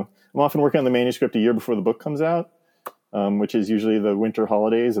often working on the manuscript a year before the book comes out, which is usually the winter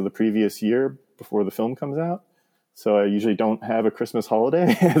holidays of the previous year before the film comes out. So I usually don't have a Christmas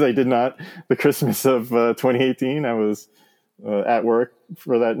holiday, as I did not the Christmas of 2018. I was at work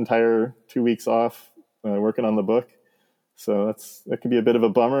for that entire 2 weeks off working on the book. So that can be a bit of a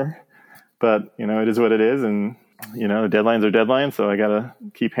bummer, but it is what it is. And, deadlines are deadlines. So I got to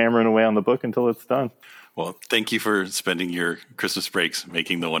keep hammering away on the book until it's done. Well, thank you for spending your Christmas breaks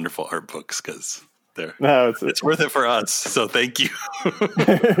making the wonderful art books, because it's worth it for us. So thank you.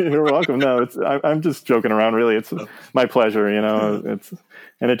 You're welcome. No, I'm just joking around. Really, it's my pleasure. And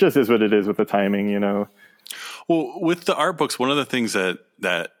it just is what it is with the timing. Well, with the art books, one of the things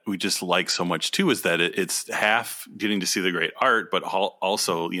that we just like so much too is that it's half getting to see the great art, but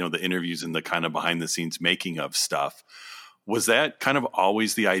also the interviews and the kind of behind the scenes making of stuff. Was that kind of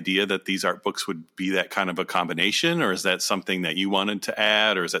always the idea that these art books would be that kind of a combination, or is that something that you wanted to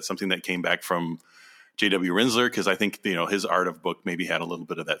add, or is that something that came back from J.W. Rinzler? Because I think his art of book maybe had a little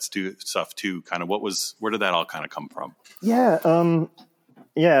bit of that stuff too. Kind of where did that all kind of come from? Yeah,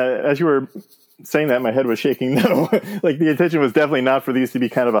 yeah, as you were saying that, my head was shaking. No, like the intention was definitely not for these to be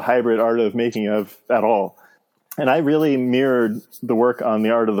kind of a hybrid art of making of at all. And I really mirrored the work on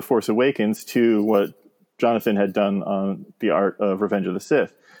the art of The Force Awakens to what Jonathan had done on the art of Revenge of the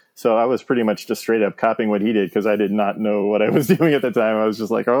Sith. So I was pretty much just straight up copying what he did because I did not know what I was doing at the time. I was just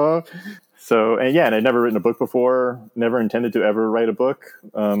like, oh. So, and I'd never written a book before, never intended to ever write a book.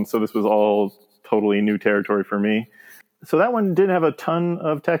 So this was all totally new territory for me. So that one didn't have a ton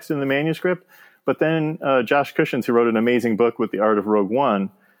of text in the manuscript. But then Josh Cushions, who wrote an amazing book with the art of Rogue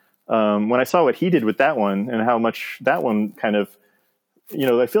One, when I saw what he did with that one and how much that one kind of,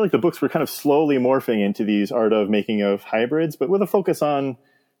 I feel like the books were kind of slowly morphing into these art of making of hybrids, but with a focus on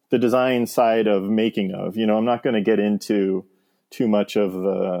the design side of making of. I'm not going to get into too much of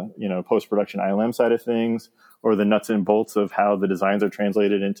the, post-production ILM side of things or the nuts and bolts of how the designs are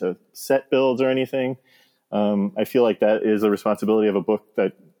translated into set builds or anything. I feel like that is a responsibility of a book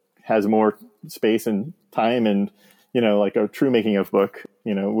that has more space and time and, like a true making of book,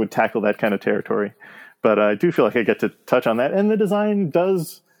 would tackle that kind of territory. But I do feel like I get to touch on that. And the design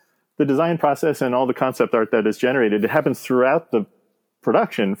process and all the concept art that is generated, it happens throughout the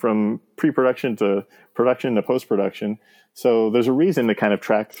production, from pre-production to production to post-production. So there's a reason to kind of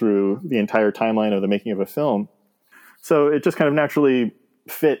track through the entire timeline of the making of a film. So it just kind of naturally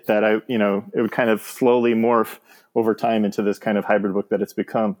fit that it would kind of slowly morph over time into this kind of hybrid book that it's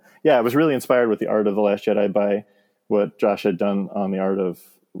become. Yeah, I was really inspired with the art of The Last Jedi by what Josh had done on the art of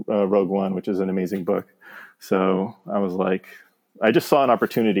Rogue One, which is an amazing book. So I was like, I just saw an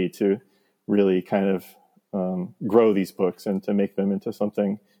opportunity to really kind of grow these books and to make them into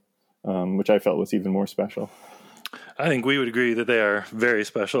something which I felt was even more special. I think we would agree that they are very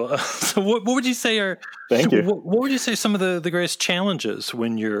special. So what would you say are? Thank you. What would you say some of the greatest challenges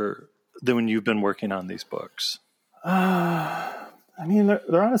when you've been working on these books? I mean,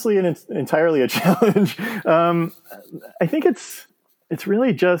 they're honestly entirely a challenge. I think it's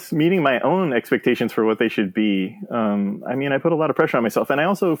really just meeting my own expectations for what they should be. I mean, I put a lot of pressure on myself, and I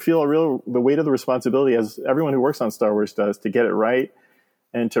also feel the weight of the responsibility, as everyone who works on Star Wars does, to get it right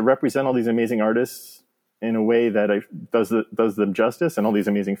and to represent all these amazing artists in a way that does them justice, and all these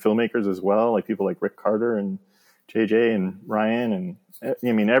amazing filmmakers as well, like people like Rick Carter and JJ and Ryan, and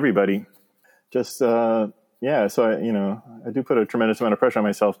I mean everybody. Just so I do put a tremendous amount of pressure on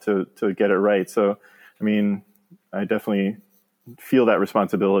myself to get it right. So I mean, I definitely feel that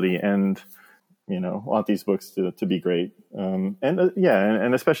responsibility, and want these books to be great,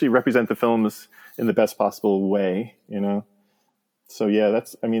 and especially represent the films in the best possible way. So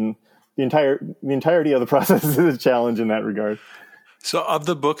that's, I mean, the entirety of the process is a challenge in that regard. So of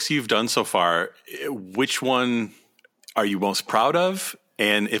the books you've done so far, which one are you most proud of?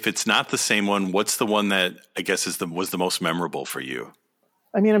 And if it's not the same one, what's the one that I guess was the most memorable for you?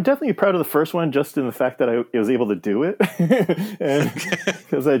 I mean, I'm definitely proud of the first one, just in the fact that I was able to do it, and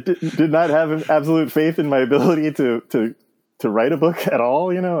because I did not have absolute faith in my ability to write a book at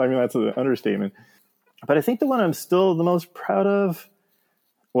all. I mean, that's an understatement. But I think the one I'm still the most proud of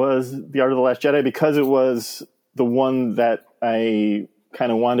was The Art of the Last Jedi, because it was the one that I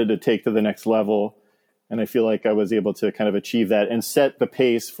kind of wanted to take to the next level. And I feel like I was able to kind of achieve that and set the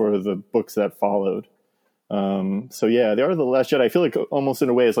pace for the books that followed. The Art of the Last Jedi, I feel like almost in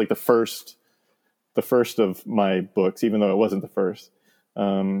a way is like the first of my books, even though it wasn't the first,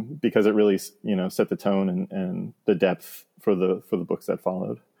 because it really, set the tone and the depth for the books that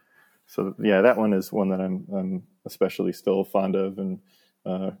followed. So that one is one that I'm especially still fond of and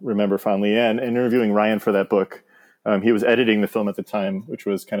remember fondly. And interviewing Ryan for that book, he was editing the film at the time, which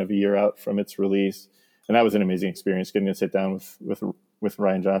was kind of a year out from its release. And that was an amazing experience, getting to sit down with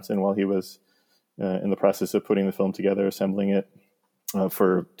Rian Johnson while he was in the process of putting the film together, assembling it I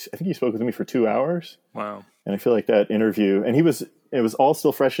think he spoke with me for 2 hours. Wow. And I feel like that interview, and it was all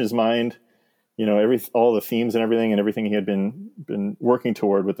still fresh in his mind, all the themes and everything he had been working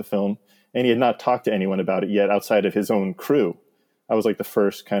toward with the film. And he had not talked to anyone about it yet outside of his own crew. I was like the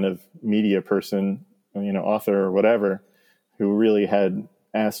first kind of media person, author or whatever, who really had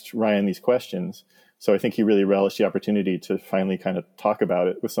asked Ryan these questions. So I think he really relished the opportunity to finally kind of talk about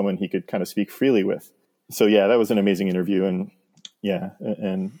it with someone he could kind of speak freely with. So that was an amazing interview, and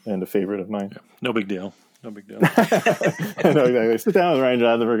a favorite of mine. Yeah, no big deal. I know, exactly. Sit down with Rian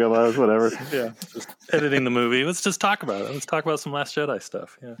Johnson for a couple hours, whatever. Yeah, just editing the movie. Let's just talk about it. Let's talk about some Last Jedi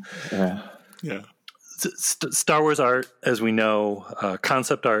stuff. Yeah. Star Wars art, as we know,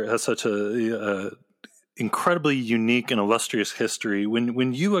 concept art has such a incredibly unique and illustrious history.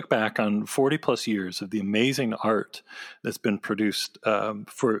 When you look back on 40 plus years of the amazing art that's been produced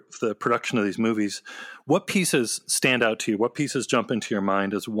for the production of these movies, what pieces stand out to you? What pieces jump into your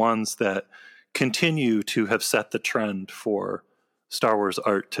mind as ones that continue to have set the trend for Star Wars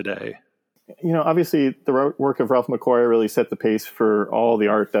art today? You know, obviously the work of Ralph McQuarrie really set the pace for all the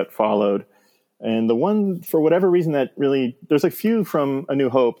art that followed. And the one, for whatever reason, that really, there's a few from A New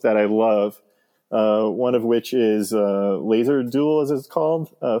Hope that I love. One of which is Laser Duel, as it's called,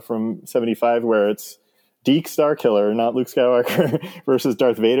 from 75, where it's Deke Starkiller, not Luke Skywalker, versus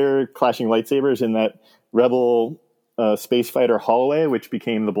Darth Vader clashing lightsabers in that Rebel space fighter hallway, which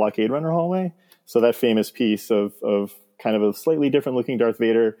became the Blockade Runner hallway. So that famous piece of kind of a slightly different looking Darth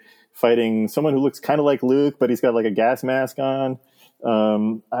Vader fighting someone who looks kind of like Luke, but he's got like a gas mask on.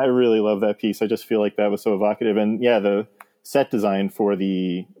 I really love that piece. I just feel like that was so evocative. And yeah, the set design for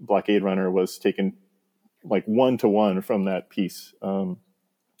the Blockade Runner was taken like 1-to-1 from that piece.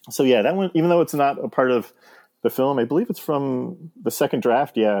 So yeah, that one, even though it's not a part of the film, I believe it's from the second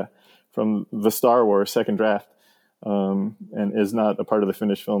draft. Yeah. From the Star Wars second draft. And is not a part of the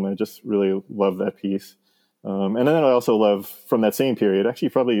finished film. I just really love that piece. And then I also love from that same period, actually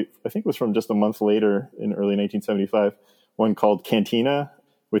probably, I think it was from just a month later in early 1975, one called Cantina,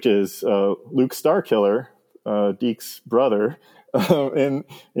 which is Luke Starkiller, Deke's brother, in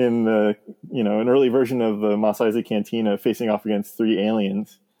the, you know, an early version of the Mos Eisley Cantina facing off against 3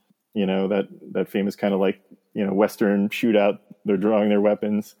 aliens, you know, that famous kind of like, you know, Western shootout, they're drawing their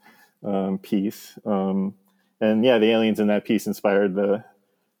weapons piece. And yeah, the aliens in that piece inspired the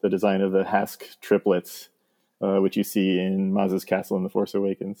design of the Hask triplets, which you see in Maz's castle in The Force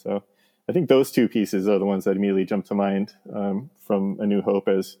Awakens. So I think those two pieces are the ones that immediately jump to mind from A New Hope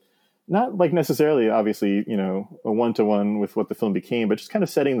as not like necessarily, obviously, you know, a 1-to-1 with what the film became, but just kind of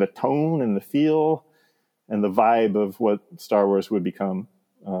setting the tone and the feel and the vibe of what Star Wars would become.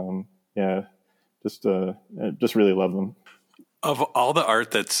 Just really love them. Of all the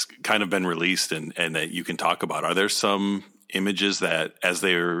art that's kind of been released and that you can talk about, are there some images that as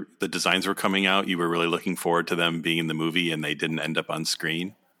the designs were coming out, you were really looking forward to them being in the movie and they didn't end up on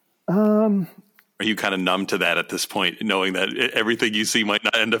screen? Are you kind of numb to that at this point, knowing that everything you see might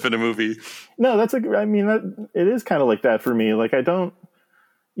not end up in a movie? No, it is kind of like that for me. Like you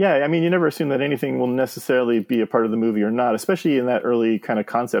never assume that anything will necessarily be a part of the movie or not, especially in that early kind of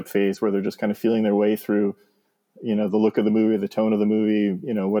concept phase where they're just kind of feeling their way through, you know, the look of the movie, the tone of the movie,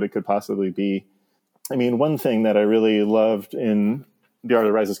 you know, what it could possibly be. I mean, one thing that I really loved in The Art of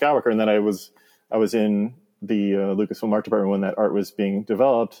the Rise of Skywalker, and that I was in the Lucasfilm art department when that art was being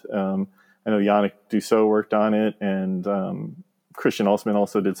developed. I know Yannick Dussault worked on it, and Christian Alsman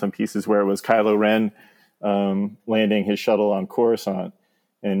also did some pieces where it was Kylo Ren landing his shuttle on Coruscant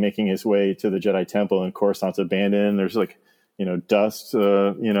and making his way to the Jedi Temple, and Coruscant's abandoned. There's like, you know, dust,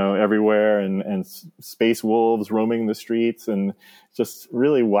 everywhere, and space wolves roaming the streets, and just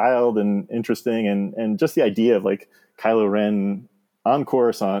really wild and interesting. And just the idea of like Kylo Ren on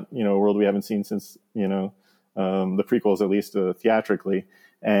Coruscant, you know, a world we haven't seen since, you know, the prequels, at least theatrically,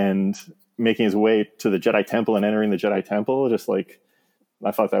 and making his way to the Jedi Temple and entering the Jedi Temple, just like,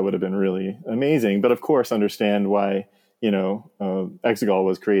 I thought that would have been really amazing. But of course, understand why, you know, Exegol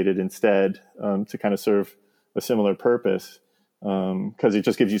was created instead to kind of serve a similar purpose, because it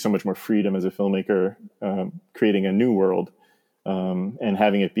just gives you so much more freedom as a filmmaker, creating a new world and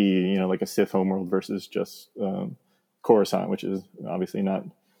having it be, you know, like a Sith homeworld versus just Coruscant, which is obviously not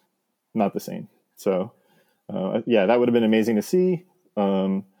the same. So that would have been amazing to see.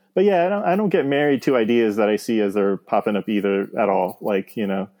 But yeah, I don't get married to ideas that I see as they're popping up either at all. Like, you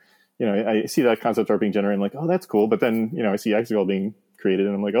know, I see that concept art being generated. I'm like, oh, that's cool. But then, you know, I see Exegol being created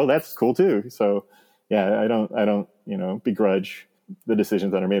and I'm like, oh, that's cool too. So yeah, I don't, you know, begrudge the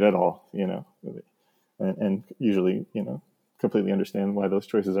decisions that are made at all, you know, and usually, you know, completely understand why those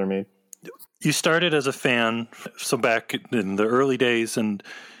choices are made. You started as a fan, so back in the early days, and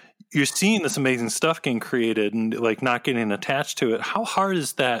you're seeing this amazing stuff getting created and like not getting attached to it. How hard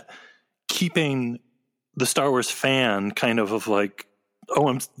is that keeping the Star Wars fan kind of like,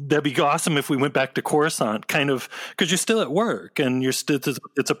 oh, that'd be awesome if we went back to Coruscant, kind of, because you're still at work and you're still,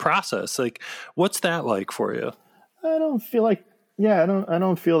 it's a process. Like, what's that like for you? I don't feel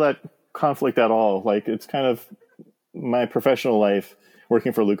that conflict at all. Like, it's kind of my professional life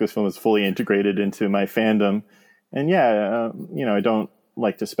working for Lucasfilm is fully integrated into my fandom. And you know, I don't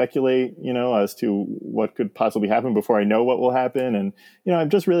like to speculate, you know, as to what could possibly happen before I know what will happen. And, you know, I'm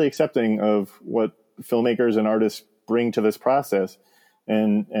just really accepting of what filmmakers and artists bring to this process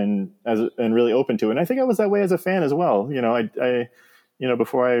and really open to it. And I think I was that way as a fan as well. You know, I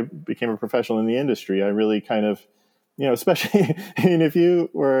before I became a professional in the industry, I really kind of, especially, I mean, if you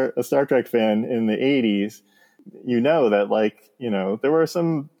were a Star Trek fan in the 80s, that there were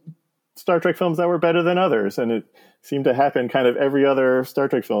some Star Trek films that were better than others. And it seemed to happen kind of every other Star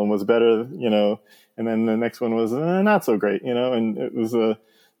Trek film was better, and then the next one was not so great, and it was, and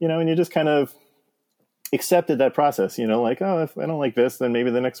you just kind of accepted that process, like, oh, if I don't like this, then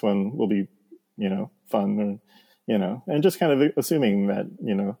maybe the next one will be, fun, or, and just kind of assuming that,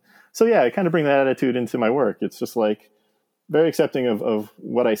 so yeah, I kind of bring that attitude into my work. It's just like very accepting of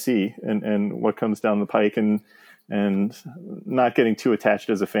what I see and what comes down the pike, and not getting too attached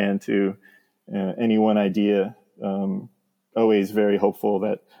as a fan to any one idea. Always very hopeful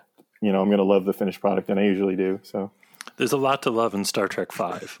that, I'm going to love the finished product, and I usually do. So there's a lot to love in Star Trek V.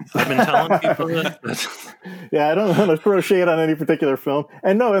 I've been telling people that. Yeah, I don't want to throw shade on any particular film.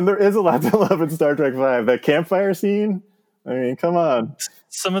 And there is a lot to love in Star Trek V. That campfire scene, I mean, come on.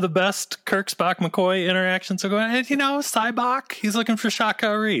 Some of the best Kirk, Spock, McCoy interactions are going, and Cybok, he's looking for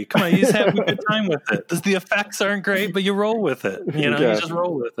Shaka-Ri. Come on, you just have a good time with it. The effects aren't great, but you roll with it. You just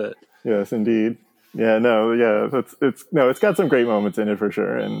roll with it. Yes, indeed. Yeah, it's got some great moments in it for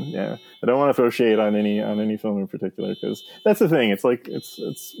sure. And yeah, I don't want to throw shade on any film in particular, because that's the thing. It's like, it's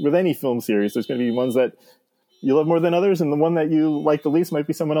with any film series, there's going to be ones that you love more than others, and the one that you like the least might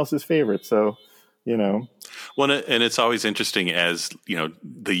be someone else's favorite. So, Well, and it's always interesting as,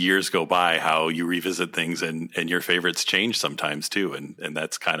 the years go by, how you revisit things and your favorites change sometimes too. And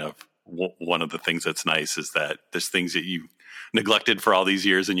that's kind of one of the things that's nice, is that there's things that you neglected for all these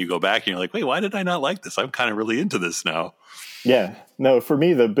years, and you go back and you're like, wait, why did I not like this? I'm kind of really into this now. Yeah, no, for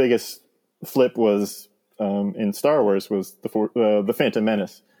me, the biggest flip was in Star Wars was the Phantom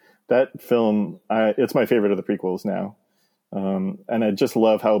Menace. That film, it's my favorite of the prequels now. And I just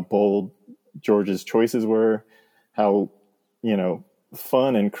love how bold George's choices were, how,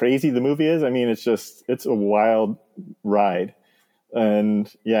 fun and crazy the movie is. I mean, it's a wild ride.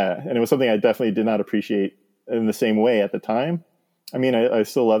 And yeah, and it was something I definitely did not appreciate in the same way at the time. I mean, I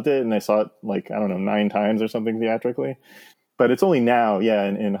still loved it, and I saw it 9 times or something theatrically. But it's only now,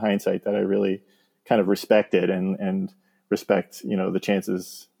 in hindsight, that I really kind of respect it and respect, the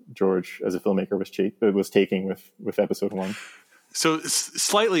chances George as a filmmaker was taking with episode 1. So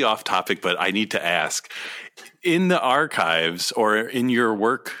slightly off topic, but I need to ask, in the archives or in your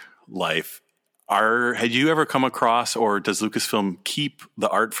work life, had you ever come across, or does Lucasfilm keep the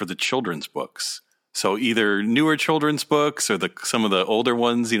art for the children's books? So either newer children's books or some of the older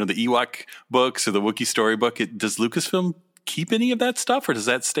ones, the Ewok books or the Wookiee storybook. Does Lucasfilm keep any of that stuff, or does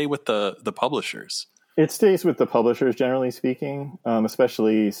that stay with the publishers? It stays with the publishers, generally speaking,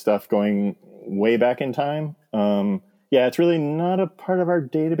 especially stuff going way back in time. It's really not a part of our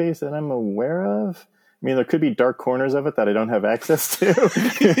database that I'm aware of. I mean, there could be dark corners of it that I don't have access to.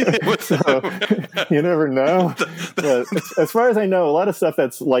 So you never know. But as far as I know, a lot of stuff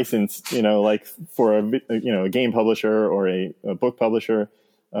that's licensed, like for a game publisher or a book publisher,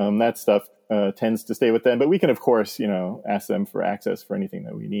 that stuff tends to stay with them. But we can, of course, ask them for access for anything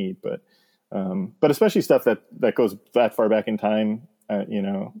that we need. But especially stuff that goes that far back in time,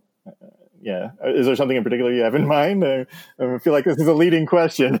 yeah. Is there something in particular you have in mind? I feel like this is a leading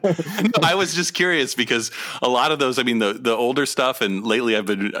question. No, I was just curious, because a lot of those, I mean, the older stuff, and lately I've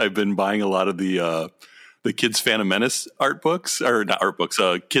been buying a lot of the kids Phantom Menace art books, or not art books,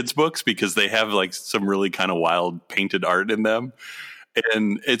 kids books, because they have some really kind of wild painted art in them.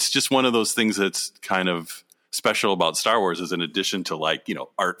 And it's just one of those things that's kind of special about Star Wars, is in addition to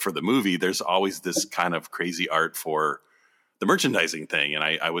art for the movie, there's always this kind of crazy art for the merchandising thing. And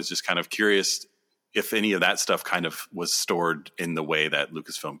I was just kind of curious if any of that stuff kind of was stored in the way that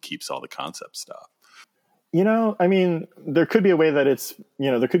Lucasfilm keeps all the concept stuff. I mean, there could be a way that it's,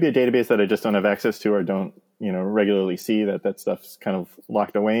 there could be a database that I just don't have access to, or don't, regularly see that stuff's kind of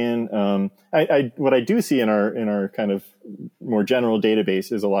locked away in. What I do see in our kind of more general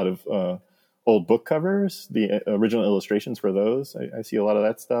database is a lot of old book covers, the original illustrations for those. I see a lot of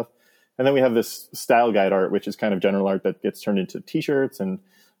that stuff. And then we have this style guide art, which is kind of general art that gets turned into T-shirts and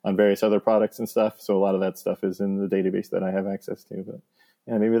on various other products and stuff. So a lot of that stuff is in the database that I have access to. But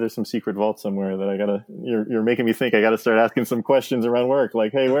yeah, maybe there's some secret vault somewhere that you're making me think I got to start asking some questions around work.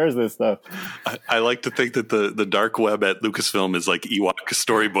 Like, hey, where's this stuff? I like to think that the dark web at Lucasfilm is like Ewok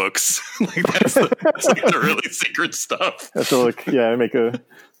storybooks. That's the really secret stuff. I have to look. Yeah, I make a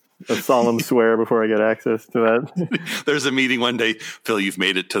solemn swear before I get access to that. There's a meeting one day. Phil, you've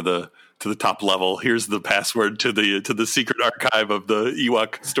made it to the top level. Here's the password to the secret archive of the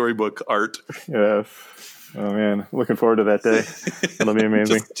Ewok storybook art. Yes. Oh man, looking forward to that day. It'll be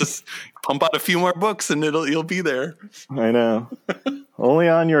amazing. just pump out a few more books and you'll be there. I know. Only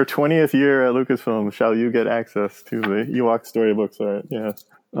on your 20th year at Lucasfilm shall you get access to the Ewok storybooks. All right, yeah,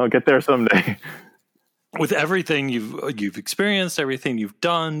 I'll get there someday. With everything you've experienced, everything you've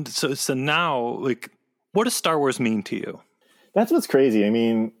done, so now, like, what does Star Wars mean to you? That's what's crazy. I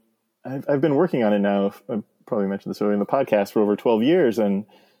mean, I've been working on it now. I probably mentioned this earlier in the podcast, for over 12 years, and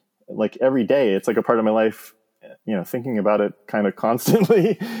like every day, it's like a part of my life. You know, thinking about it kind of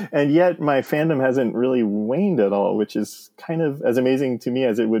constantly, and yet my fandom hasn't really waned at all, which is kind of as amazing to me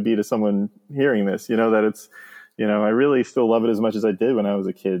as it would be to someone hearing this. You know, that it's, you know, I really still love it as much as I did when I was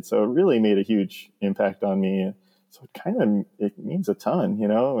a kid. So it really made a huge impact on me. So it means a ton, you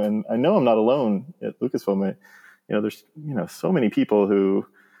know, and I know I'm not alone at Lucasfilm. There's, so many people who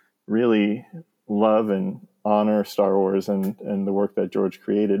really love and honor Star Wars and the work that George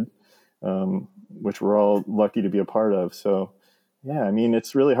created, which we're all lucky to be a part of. So yeah, I mean,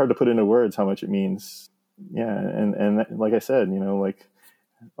 it's really hard to put into words how much it means. Yeah. And like I said, like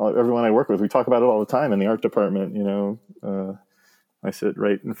everyone I work with, we talk about it all the time in the art department. I sit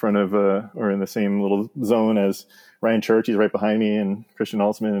right in front of, or in the same little zone as Ryan Church. He's right behind me, and Christian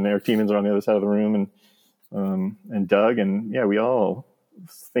Altsman and Eric Tiemens are on the other side of the room, and Doug. And yeah, we all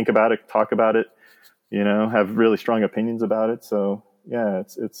think about it, talk about it, have really strong opinions about it. So yeah,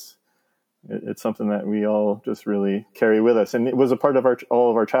 it's something that we all just really carry with us. And it was a part of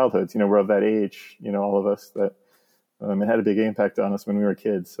all of our childhoods. We're of that age, all of us, that it had a big impact on us when we were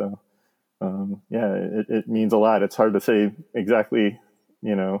kids. So yeah, it means a lot. It's hard to say exactly,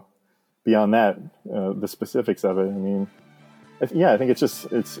 beyond that, the specifics of it. I mean, I think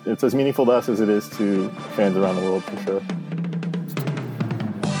it's as meaningful to us as it is to fans around the world, for sure.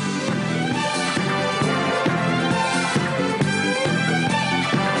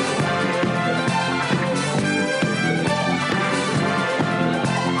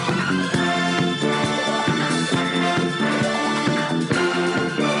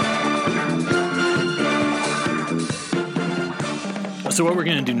 So what we're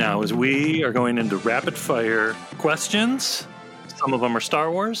going to do now is we are going into rapid fire questions. Some of them are Star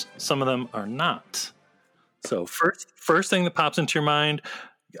Wars, some of them are not. So first thing that pops into your mind,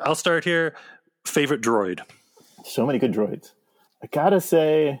 I'll start here. Favorite droid? So many good droids. I gotta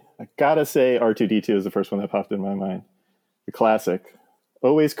say R2-D2 is the first one that popped in my mind. The classic.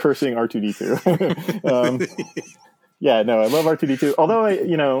 Always cursing R2-D2. Yeah, no, I love R2-D2. Although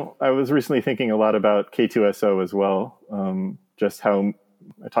I was recently thinking a lot about K2SO as well. Just how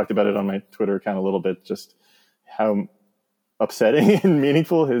I talked about it on my Twitter account a little bit, just how upsetting and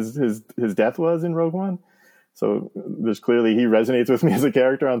meaningful his death was in Rogue One. So there's clearly, he resonates with me as a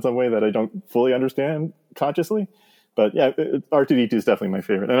character on some way that I don't fully understand consciously. But yeah, R2-D2 is definitely my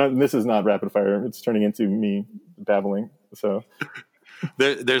favorite. And this is not rapid fire. It's turning into me babbling. So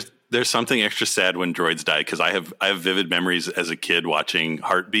There's something extra sad when droids die, because I have vivid memories as a kid watching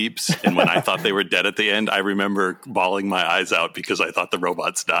Heart Beeps, and when I thought they were dead at the end, I remember bawling my eyes out because I thought the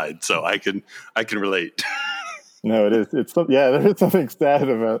robots died. So I can relate. No, it is. There's something sad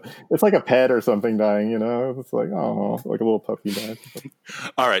about it. It's like a pet or something dying. It's like, oh, like a little puppy died.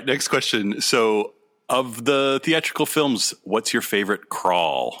 All right, next question. So, of the theatrical films, what's your favorite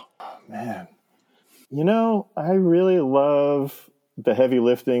crawl? Oh, man, I really love the heavy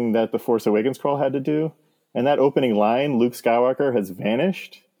lifting that the Force Awakens crawl had to do, and that opening line, Luke Skywalker has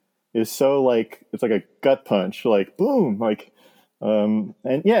vanished, is so it's like a gut punch, like boom, and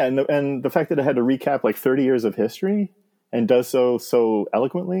the fact that it had to recap 30 years of history and does so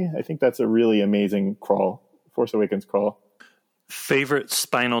eloquently, I think that's a really amazing crawl, Force Awakens crawl. Favorite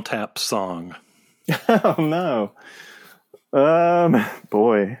Spinal Tap song? Oh no,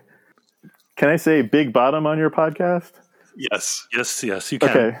 boy, can I say Big Bottom on your podcast? Yes, you can.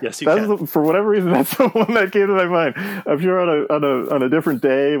 Okay. Yes, you can. For whatever reason, that's the one that came to my mind. I'm sure on a different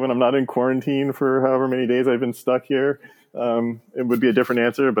day when I'm not in quarantine for however many days I've been stuck here, it would be a different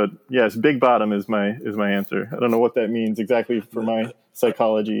answer. But yes, Big Bottom is my answer. I don't know what that means exactly for my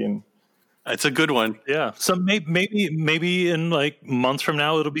psychology, and it's a good one. Yeah. So maybe in months from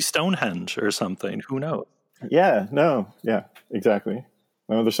now it'll be Stonehenge or something. Who knows? Yeah. No. Yeah. Exactly.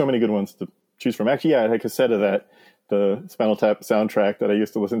 No, there's so many good ones to choose from. Actually, yeah, I had a cassette of that. The Spinal Tap soundtrack that I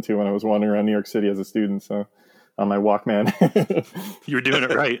used to listen to when I was wandering around New York City as a student. So on my Walkman. You were doing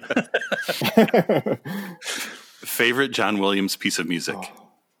it right. Favorite John Williams piece of music? Oh,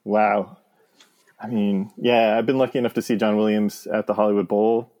 wow. I mean, yeah, I've been lucky enough to see John Williams at the Hollywood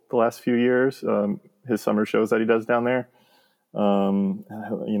Bowl the last few years. His summer shows that he does down there.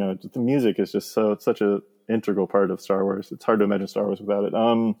 The music is just such a integral part of Star Wars. It's hard to imagine Star Wars without it.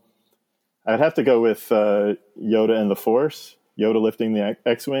 I'd have to go with Yoda and the Force. Yoda lifting the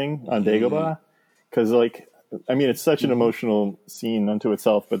X-Wing on Dagobah. Because, I mean, it's such an emotional scene unto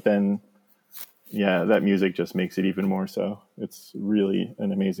itself, but then, yeah, that music just makes it even more so. It's really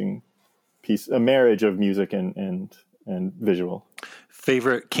an amazing piece, a marriage of music and visual.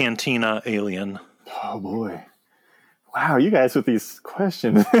 Favorite Cantina alien? Oh boy. Wow, you guys with these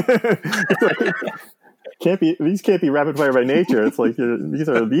questions. These can't be rapid fire by nature. It's like these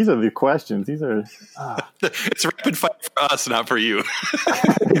are the questions. These are It's rapid fire for us, not for you.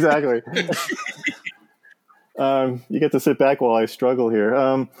 Exactly. You get to sit back while I struggle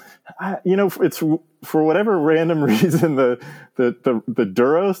here. It's for whatever random reason the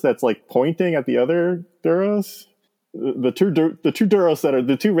Duros that's like pointing at the other Duros. The two Duros that are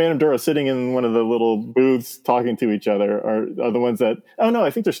the two random Duros sitting in one of the little booths talking to each other are the ones that. Oh no,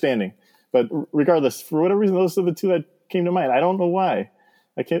 I think they're standing. But regardless, for whatever reason, those are the two that came to mind. I don't know why.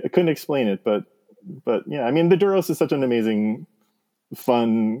 I couldn't explain it, but yeah, I mean, the Duros is such an amazing,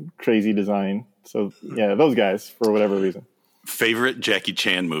 fun, crazy design. So yeah, those guys for whatever reason. Favorite Jackie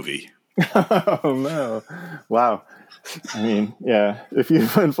Chan movie? Oh no! Wow. I mean, yeah. If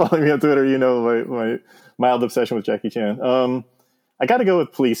you've been following me on Twitter, you know my mild obsession with Jackie Chan. I got to go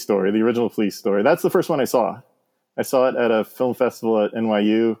with Police Story, the original Police Story. That's the first one I saw. I saw it at a film festival at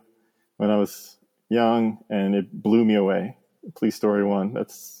NYU when I was young, and it blew me away. Police Story 1.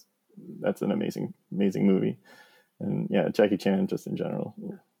 That's an amazing movie. And yeah, Jackie Chan just in general.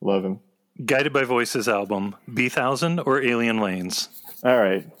 Love him. Guided by Voices album, B-1000 or Alien Lanes? All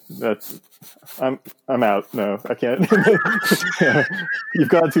right. I'm out. No, I can't. You've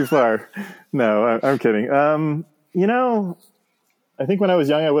gone too far. No, I'm kidding. I think when I was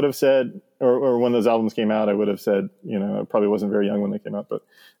young, I would have said, or when those albums came out, I would have said, I probably wasn't very young when they came out, but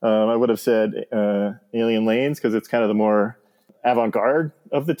I would have said Alien Lanes because it's kind of the more avant-garde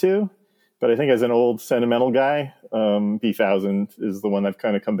of the two. But I think as an old sentimental guy, B-1000 is the one I've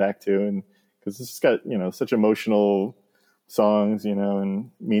kind of come back to, and because it's got such emotional songs, and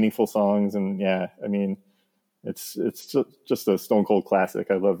meaningful songs, and yeah, I mean, it's just a stone cold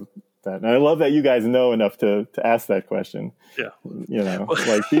classic. I love that, and I love that you guys know enough to ask that question. Yeah,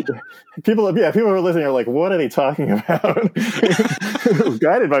 like people who are listening are like, what are they talking about?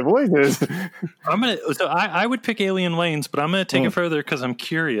 Guided by Voices. I would pick Alien Lanes, but I'm gonna take it further because I'm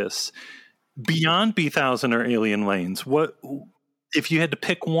curious. Beyond B-1000 or Alien Lanes, what if you had to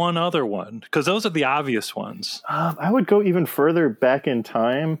pick one other one? Because those are the obvious ones. I would go even further back in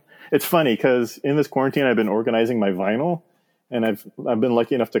time. It's funny because in this quarantine, I've been organizing my vinyl, and I've been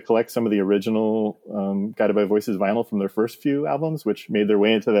lucky enough to collect some of the original Guided by Voices vinyl from their first few albums, which made their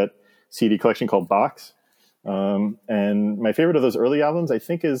way into that CD collection called Box. And my favorite of those early albums, I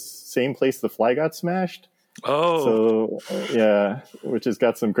think, is Same Place the Fly Got Smashed. Oh, so yeah, which has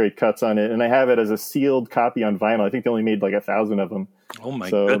got some great cuts on it, and I have it as a sealed copy on vinyl. I think they only made like 1,000 of them. Oh my!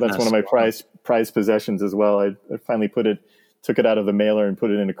 So goodness. that's one of my prized possessions as well. I finally took it out of the mailer and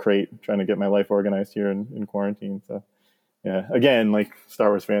put it in a crate, trying to get my life organized here in quarantine. So yeah, again, like Star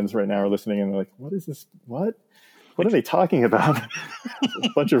Wars fans right now are listening and they're like, "What is this? What are they talking about?" A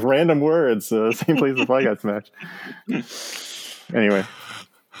bunch of random words. Same place the fly got smashed. Anyway.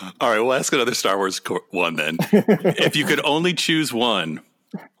 All right, we'll ask another Star Wars one then. If you could only choose one,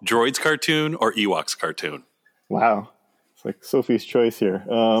 Droids cartoon or Ewoks cartoon? Wow, it's like Sophie's Choice here.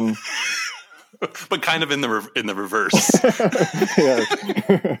 But kind of in the reverse. Yeah.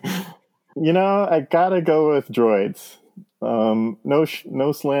 I gotta go with Droids. No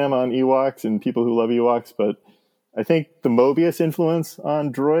slam on Ewoks and people who love Ewoks, but I think the Mobius influence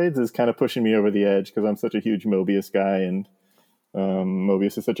on Droids is kind of pushing me over the edge because I'm such a huge Mobius guy, and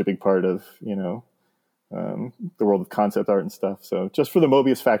Mobius is such a big part of the world of concept art and stuff. So just for the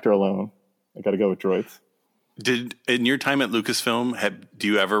Mobius factor alone, I got to go with Droids. In your time at Lucasfilm, do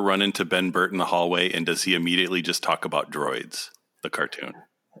you ever run into Ben Burtt in the hallway, and does he immediately just talk about Droids, the cartoon?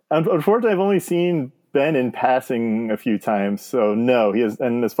 Unfortunately, I've only seen Ben in passing a few times, so no, he is.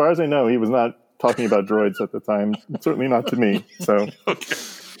 And as far as I know, he was not talking about droids at the time. Certainly not to me. So. Okay.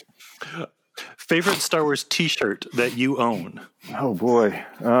 Favorite Star Wars T-shirt that you own? Oh boy.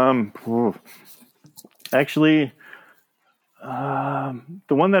 Actually, the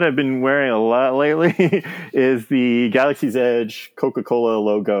one that I've been wearing a lot lately is the Galaxy's Edge Coca-Cola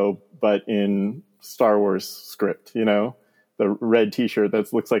logo, but in Star Wars script, the red T-shirt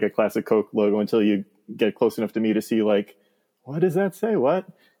that looks like a classic Coke logo until you get close enough to me to see like, what does that say? What?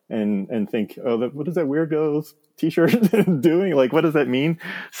 And think, what is that weirdo T-shirt doing? Like, what does that mean?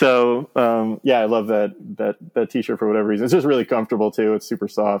 So, yeah, I love that T-shirt for whatever reason. It's just really comfortable too. It's super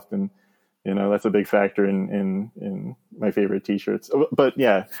soft, and that's a big factor in my favorite T-shirts. But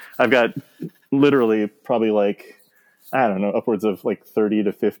yeah, I've got literally probably like I don't know, upwards of like 30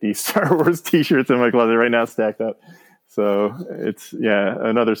 to 50 Star Wars t-shirts in my closet right now stacked up. So it's,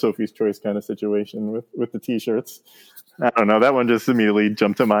 another Sophie's Choice kind of situation with the t-shirts. I don't know. That one just immediately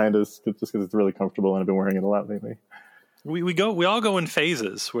jumped to mind just because it's really comfortable and I've been wearing it a lot lately. We all go in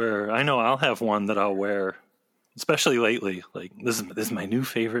phases where I know I'll have one that I'll wear, especially lately. Like this is my new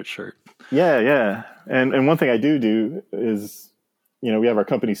favorite shirt. Yeah. And one thing I do is, we have our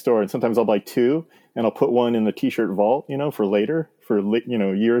company store, and sometimes I'll buy two and I'll put one in the t-shirt vault, for later, for,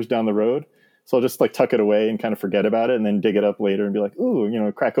 years down the road. So I'll just like tuck it away and kind of forget about it and then dig it up later and be like,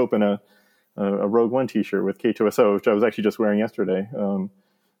 ooh, crack open a Rogue One t-shirt with K2SO, which I was actually just wearing yesterday.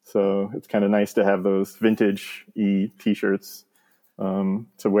 So it's kind of nice to have those vintage t-shirts to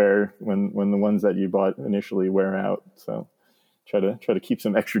wear when the ones that you bought initially wear out. So try to keep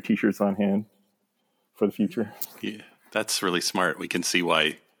some extra t-shirts on hand for the future. Yeah, that's really smart. We can see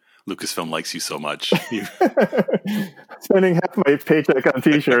why Lucasfilm likes you so much. Spending half my paycheck on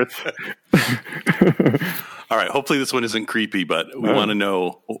t-shirts. All right. Hopefully this one isn't creepy, but we want to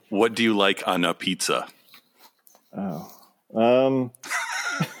know, what do you like on a pizza? Not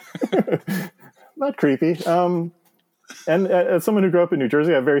creepy. And as someone who grew up in New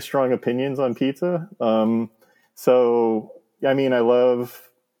Jersey, I have very strong opinions on pizza. I love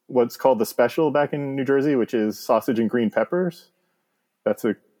what's called the special back in New Jersey, which is sausage and green peppers. That's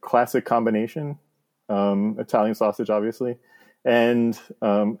a classic combination. Italian sausage, obviously. And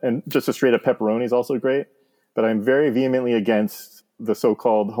just a straight up pepperoni is also great. But I'm very vehemently against the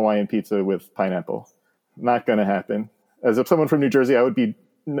so-called Hawaiian pizza with pineapple. Not going to happen. As if someone from New Jersey, I would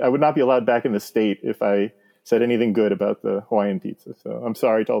not be allowed back in the state if I said anything good about the Hawaiian pizza. So I'm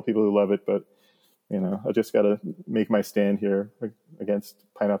sorry to all people who love it, but I just got to make my stand here against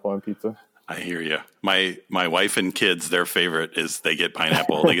pineapple on pizza. I hear you. My wife and kids, their favorite is they get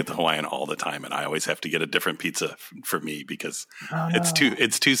pineapple. They get the Hawaiian all the time, and I always have to get a different pizza for me because it's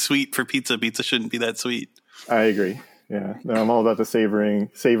too sweet for pizza. Pizza shouldn't be that sweet. I agree. Yeah, no, I'm all about the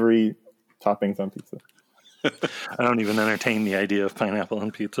savory toppings on pizza. I don't even entertain the idea of pineapple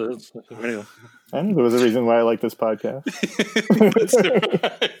on pizza. I know there was a reason why I like this podcast.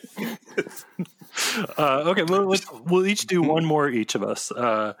 Okay, we'll each do one more, each of us.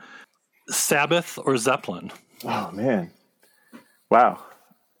 Sabbath or Zeppelin? Oh, man. Wow.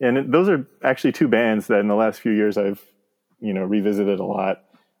 And those are actually two bands that in the last few years I've, revisited a lot.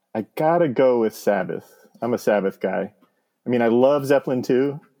 I gotta go with Sabbath. I'm a Sabbath guy. I mean, I love Zeppelin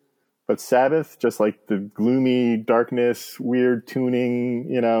too, but Sabbath, just like the gloomy darkness, weird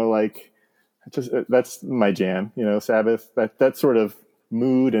tuning, that's my jam. Sabbath, that sort of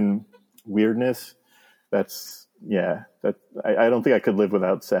mood and weirdness. I don't think I could live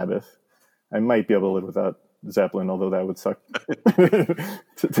without Sabbath. I might be able to live without Zeppelin, although that would suck to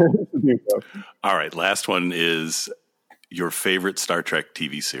do so. All right, last one is your favorite Star Trek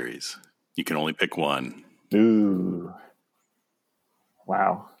TV series. You can only pick one. Ooh.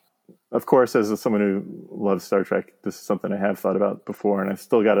 Wow. Of course, as someone who loves Star Trek, this is something I have thought about before, and I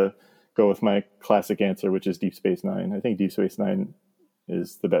still got to go with my classic answer, which is Deep Space Nine. I think Deep Space Nine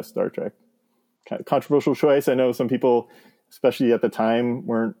is the best Star Trek. Kind of controversial choice. I know some people, especially at the time,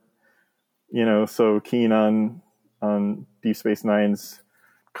 weren't so keen on Deep Space Nine's,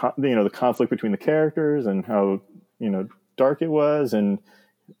 the conflict between the characters and how, dark it was and,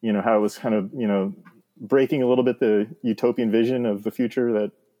 how it was kind of, breaking a little bit the utopian vision of the future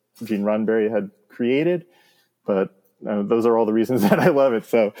that Gene Roddenberry had created. But those are all the reasons that I love it.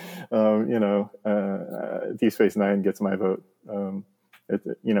 So, Deep Space Nine gets my vote.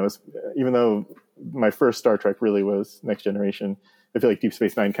 Even though my first Star Trek really was Next Generation, I feel like Deep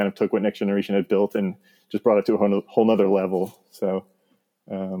Space Nine kind of took what Next Generation had built and just brought it to a whole nother level. So,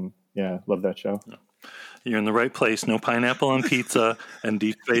 love that show. You're in the right place. No pineapple on pizza and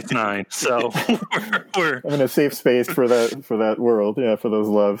Deep Space Nine. So we're I'm in a safe space for that world. Yeah, for those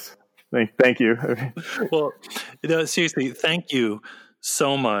loves. Thank you. Well, seriously, thank you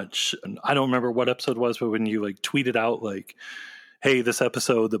so much. I don't remember what episode it was, but when you tweeted out hey, this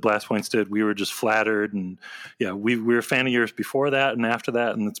episode that Blast Points did, we were just flattered. And we were a fan of yours before that and after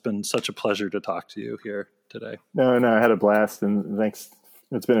that. And it's been such a pleasure to talk to you here today. No, I had a blast, and thanks.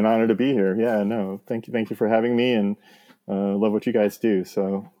 It's been an honor to be here. Yeah, no, thank you for having me, and love what you guys do.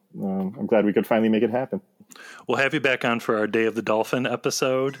 So I'm glad we could finally make it happen. We'll have you back on for our Day of the Dolphin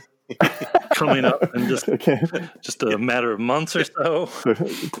episode coming up in just a matter of months or so.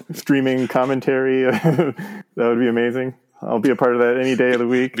 Streaming commentary, that would be amazing. I'll be a part of that any day of the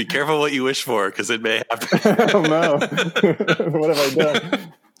week. Be careful what you wish for, because it may happen. Oh no! What have I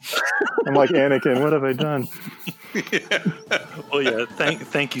done? I'm like Anakin. What have I done? Well,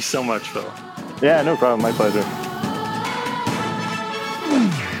 thank you so much, Phil. Yeah, no problem. My pleasure.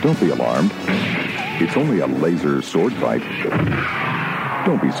 Don't be alarmed. It's only a laser sword fight.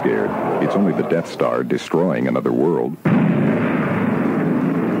 Don't be scared. It's only the Death Star destroying another world.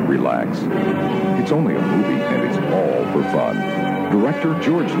 Relax. It's only a movie, and it's all for fun. Director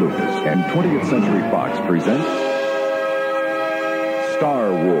George Lucas and 20th Century Fox present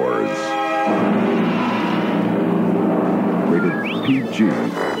Star Wars. Rated PG.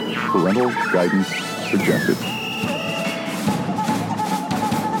 Parental guidance suggested.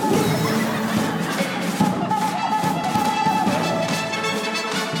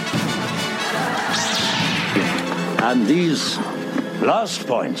 And these blast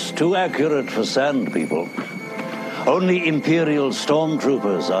points, too accurate for sand people. Only Imperial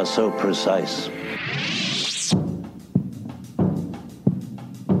stormtroopers are so precise.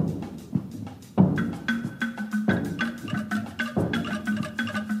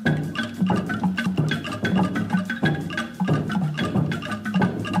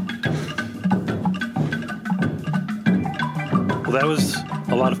 Well, that was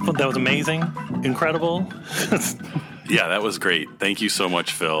a lot of fun. That was amazing. Incredible. Yeah, that was great. Thank you so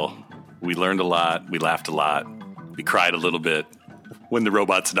much, Phil. We learned a lot. We laughed a lot. We cried a little bit when the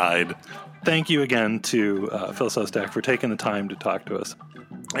robots died. Thank you again to Phil Szostak for taking the time to talk to us.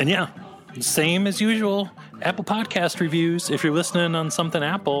 And yeah, same as usual, Apple Podcast reviews. If you're listening on something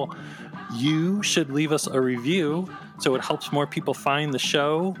Apple, you should leave us a review so it helps more people find the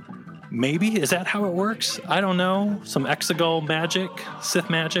show. Maybe? Is that how it works? I don't know. Some Exegol magic? Sith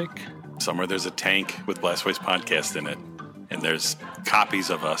magic? Somewhere there's a tank with Blast Waste Podcast in it, and there's copies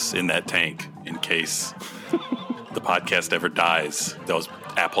of us in that tank in case the podcast ever dies.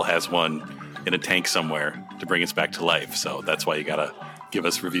 Apple has one in a tank somewhere to bring us back to life. So that's why you gotta give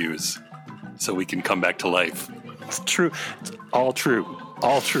us reviews so we can come back to life. It's true. It's all true.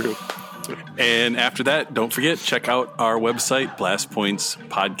 All true. And after that, don't forget, check out our website,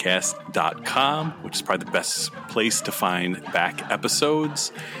 blastpointspodcast.com, which is probably the best place to find back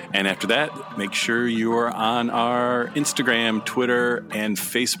episodes. And after that, make sure you are on our Instagram, Twitter, and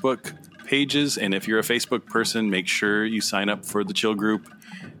Facebook pages. And if you're a Facebook person, make sure you sign up for the Chill Group.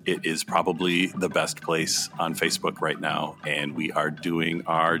 It is probably the best place on Facebook right now. And we are doing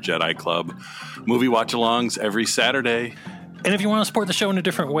our Jedi Club movie watch-alongs every Saturday. And if you want to support the show in a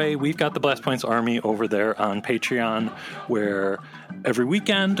different way, we've got the Blast Points Army over there on Patreon, where every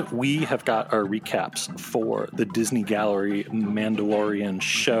weekend we have got our recaps for the Disney Gallery Mandalorian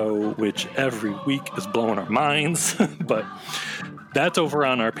show, which every week is blowing our minds. But that's over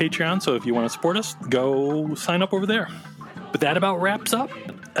on our Patreon, so if you want to support us, go sign up over there. But that about wraps up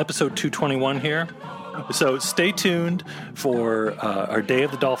episode 221 here. So stay tuned for our Day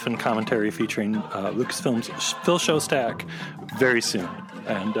of the Dolphin commentary featuring Lucasfilm's Phil Szostak very soon.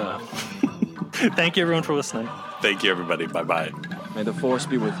 And thank you, everyone, for listening. Thank you, everybody. Bye-bye. May the Force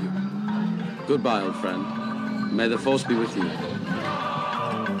be with you. Goodbye, old friend. May the Force be with you.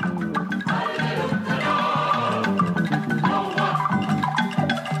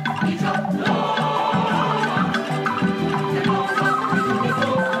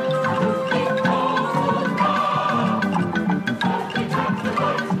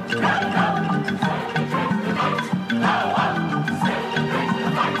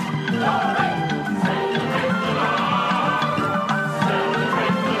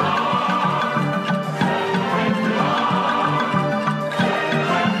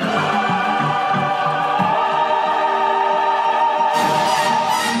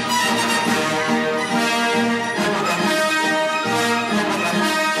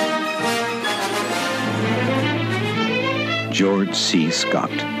 George C.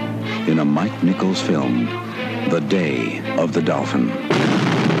 Scott in a Mike Nichols film, The Day of the Dolphin.